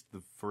campaign. At least the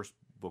first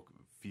book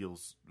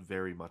feels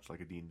very much like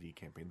a D&D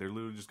campaign. They're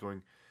literally just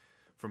going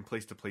from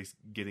place to place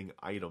getting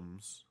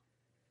items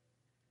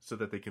so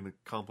that they can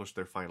accomplish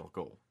their final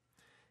goal.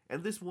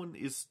 And this one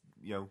is,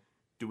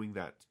 doing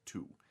that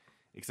too.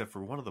 Except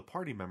for one of the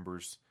party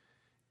members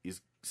is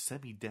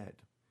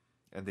semi-dead,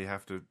 and they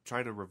have to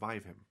try to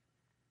revive him.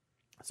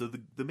 So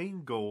the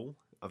main goal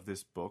of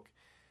this book,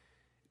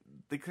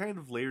 they kind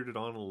of layered it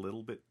on a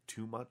little bit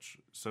too much.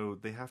 So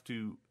they have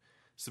to...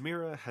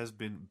 Samira has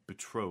been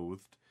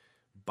betrothed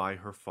by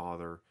her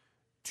father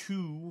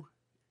to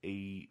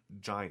a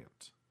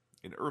giant,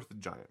 an earth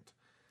giant.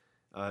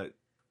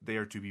 They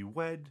are to be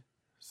wed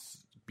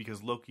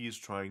because Loki is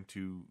trying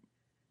to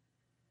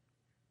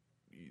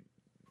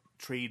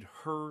trade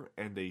her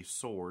and a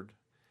sword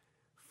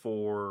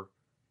for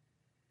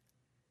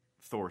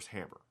Thor's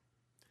hammer.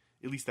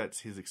 At least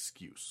that's his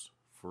excuse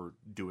for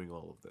doing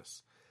all of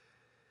this.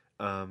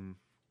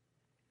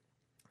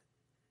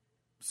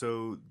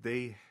 So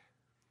they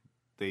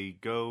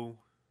go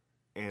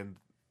and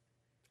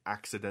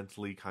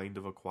accidentally kind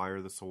of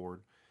acquire the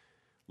sword.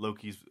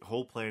 Loki's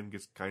whole plan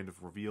gets kind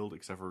of revealed,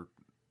 except for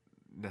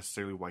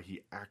necessarily why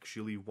he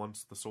actually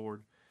wants the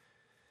sword.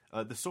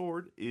 The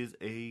sword is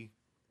a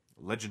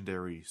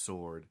legendary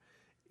sword.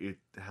 It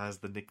has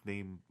the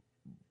nickname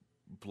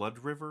Blood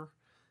River,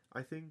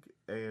 I think,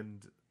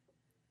 and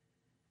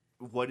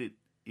what it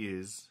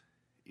is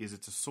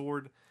it's a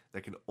sword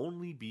that can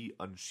only be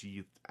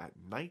unsheathed at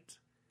night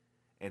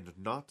and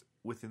not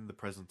within the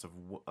presence of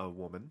a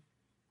woman.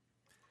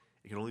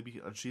 It can only be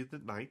unsheathed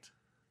at night,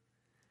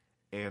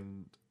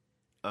 and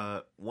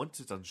once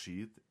it's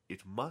unsheathed,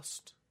 it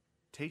must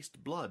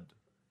taste blood.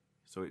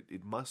 So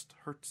it must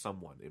hurt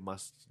someone. It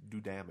must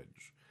do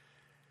damage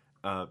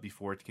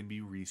before it can be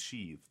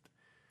resheathed.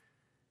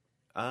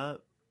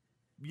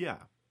 Yeah.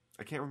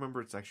 I can't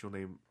remember its actual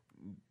name.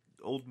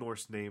 Old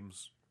Norse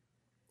names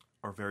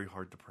are very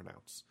hard to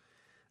pronounce.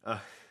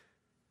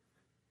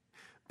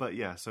 But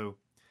yeah, so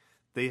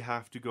they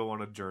have to go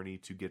on a journey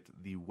to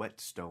get the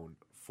whetstone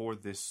for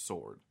this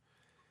sword.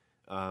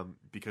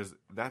 Because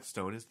that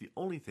stone is the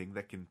only thing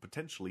that can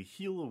potentially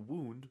heal a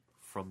wound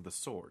from the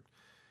sword.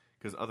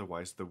 Because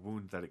otherwise, the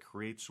wound that it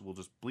creates will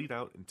just bleed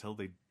out until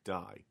they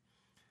die.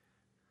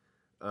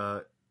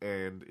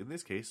 And in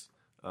this case,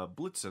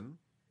 Blitzen,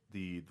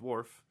 the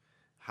dwarf,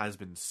 has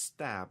been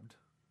stabbed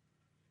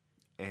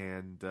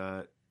and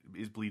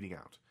is bleeding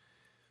out.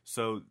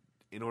 So,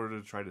 in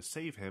order to try to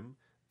save him,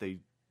 they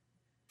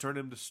turn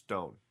him to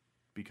stone.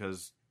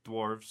 Because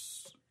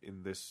dwarves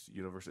in this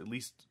universe, at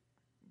least...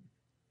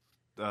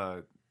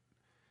 so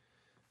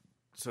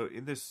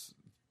in this...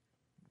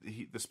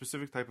 the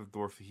specific type of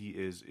dwarf he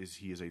is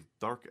he is a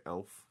dark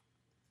elf,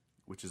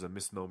 which is a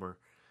misnomer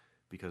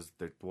because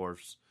they're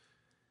dwarves,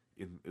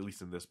 at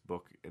least in this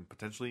book, and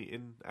potentially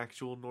in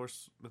actual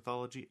Norse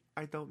mythology.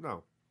 I don't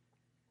know.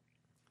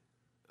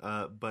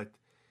 But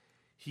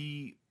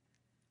he,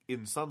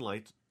 in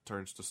sunlight,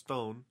 turns to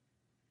stone,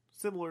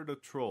 similar to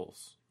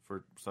trolls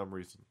for some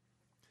reason.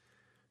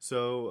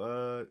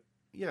 So,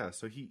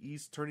 so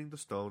he's turning to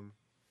stone,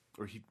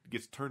 or he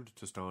gets turned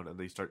to stone, and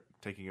they start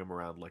taking him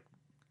around like,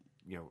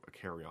 a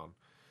carry-on,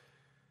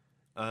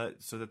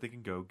 so that they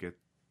can go get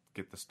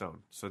the stone.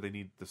 So they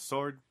need the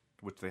sword,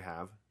 which they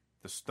have,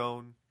 the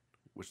stone,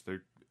 which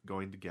they're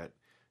going to get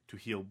to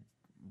heal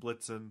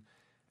Blitzen,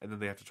 and then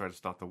they have to try to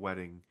stop the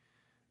wedding.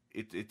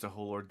 It's a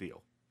whole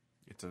ordeal.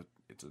 It's an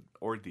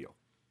ordeal.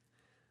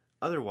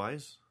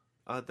 Otherwise,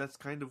 that's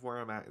kind of where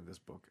I'm at in this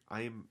book.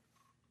 I'm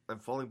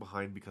falling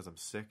behind because I'm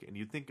sick, and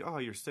you'd think, oh,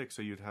 you're sick,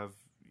 so you'd have,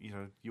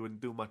 you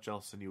wouldn't do much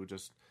else, and you would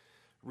just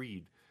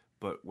read.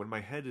 But when my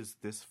head is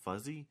this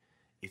fuzzy,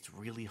 it's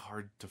really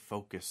hard to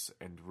focus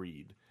and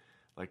read.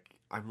 Like,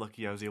 I'm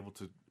lucky I was able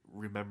to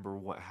remember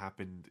what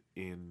happened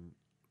in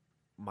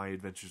My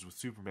Adventures with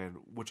Superman,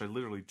 which I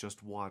literally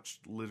just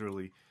watched,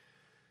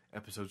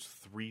 episodes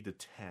 3 to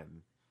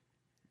 10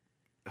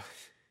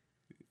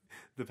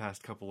 the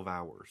past couple of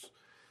hours.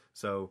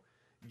 So,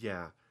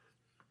 yeah,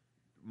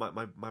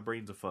 my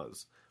brain's a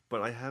fuzz.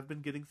 But I have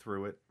been getting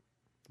through it.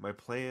 My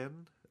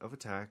plan of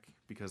attack,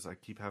 because I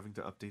keep having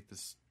to update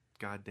this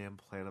goddamn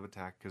plan of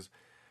attack, because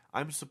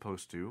I'm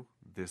supposed to,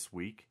 this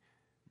week,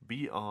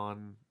 be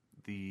on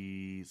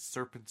the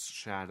Serpent's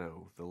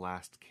Shadow, the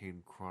last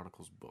Kane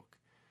Chronicles book.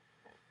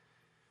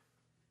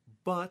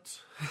 But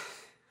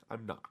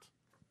I'm not.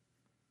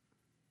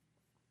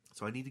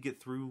 So I need to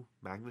get through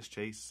Magnus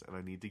Chase, and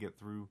I need to get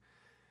through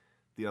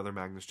the other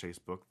Magnus Chase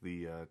book,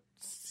 the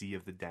Sea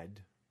of the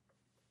Dead.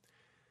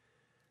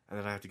 And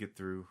then I have to get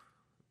through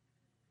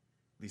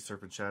the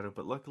Serpent's Shadow.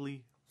 But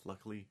luckily,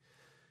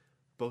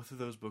 both of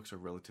those books are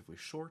relatively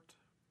short.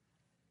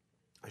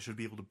 I should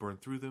be able to burn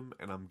through them,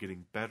 and I'm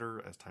getting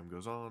better as time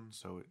goes on,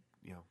 so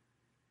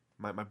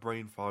my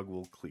brain fog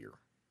will clear.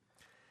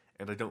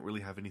 And I don't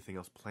really have anything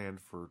else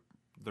planned for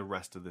the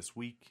rest of this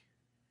week,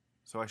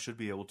 so I should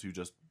be able to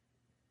just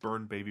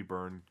burn, baby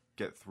burn,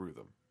 get through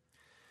them.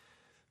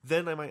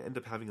 Then I might end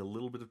up having a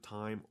little bit of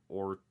time,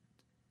 or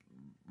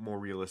more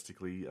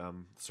realistically,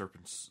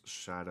 Serpent's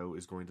Shadow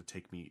is going to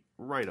take me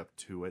right up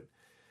to it.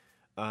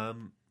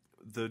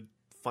 The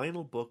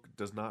final book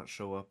does not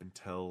show up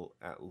until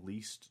at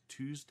least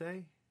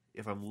Tuesday.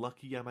 If I'm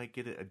lucky, I might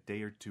get it a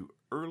day or two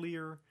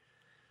earlier.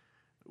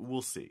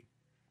 We'll see.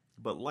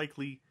 But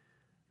likely,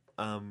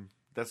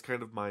 that's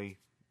kind of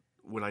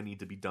when I need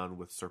to be done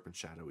with Serpent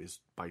Shadow is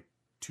by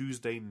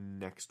Tuesday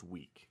next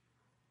week.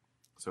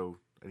 So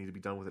I need to be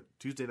done with it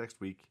Tuesday next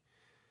week.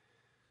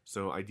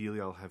 So ideally,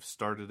 I'll have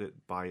started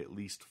it by at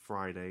least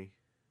Friday.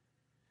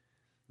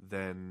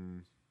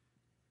 Then,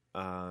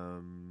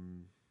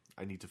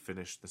 I need to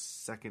finish the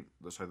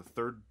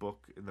third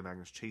book in the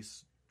Magnus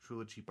Chase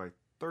trilogy by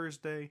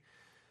Thursday.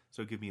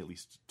 So give me at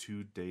least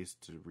 2 days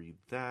to read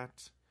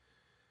that.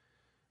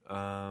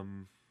 So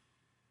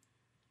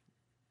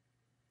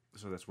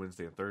that's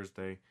Wednesday and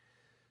Thursday.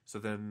 So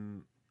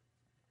then,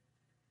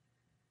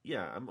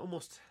 yeah, I'm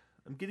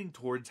getting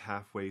towards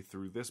halfway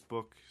through this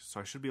book,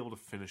 so I should be able to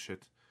finish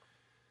it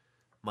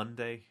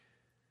Monday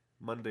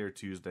or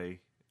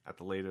Tuesday at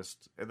the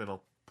latest, and then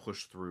I'll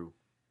push through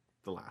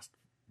the last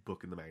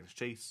book in the Magnus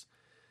Chase,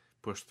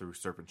 push through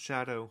Serpent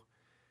Shadow,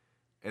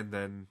 and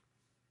then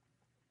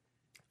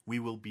we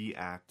will be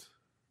at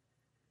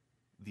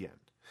the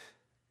end.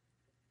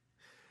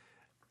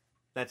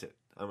 That's it.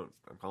 I'm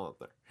calling it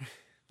there.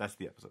 That's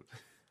the episode.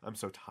 I'm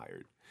so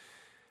tired.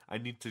 I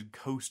need to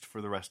coast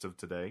for the rest of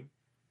today,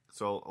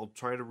 so I'll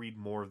try to read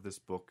more of this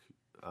book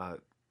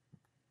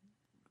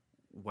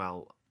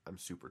while I'm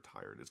super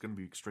tired. It's going to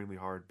be extremely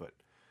hard, but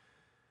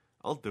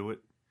I'll do it.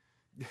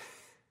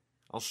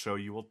 I'll show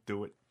you. I'll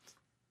do it.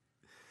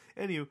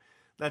 Anywho,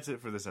 that's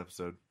it for this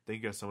episode.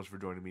 Thank you guys so much for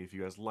joining me. If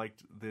you guys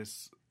liked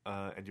this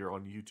and you're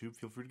on YouTube,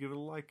 feel free to give it a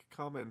like,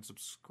 comment, and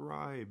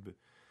subscribe.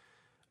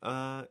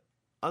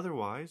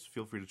 Otherwise,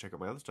 feel free to check out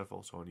my other stuff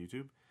also on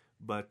YouTube.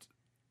 But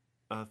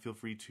feel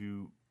free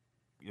to,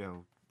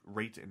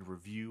 rate and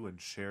review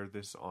and share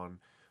this on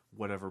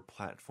whatever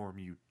platform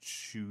you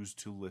choose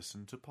to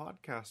listen to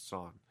podcasts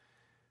on.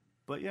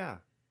 But yeah,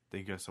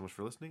 thank you guys so much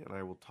for listening, and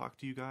I will talk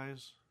to you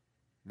guys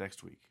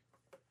next week.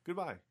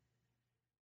 Goodbye.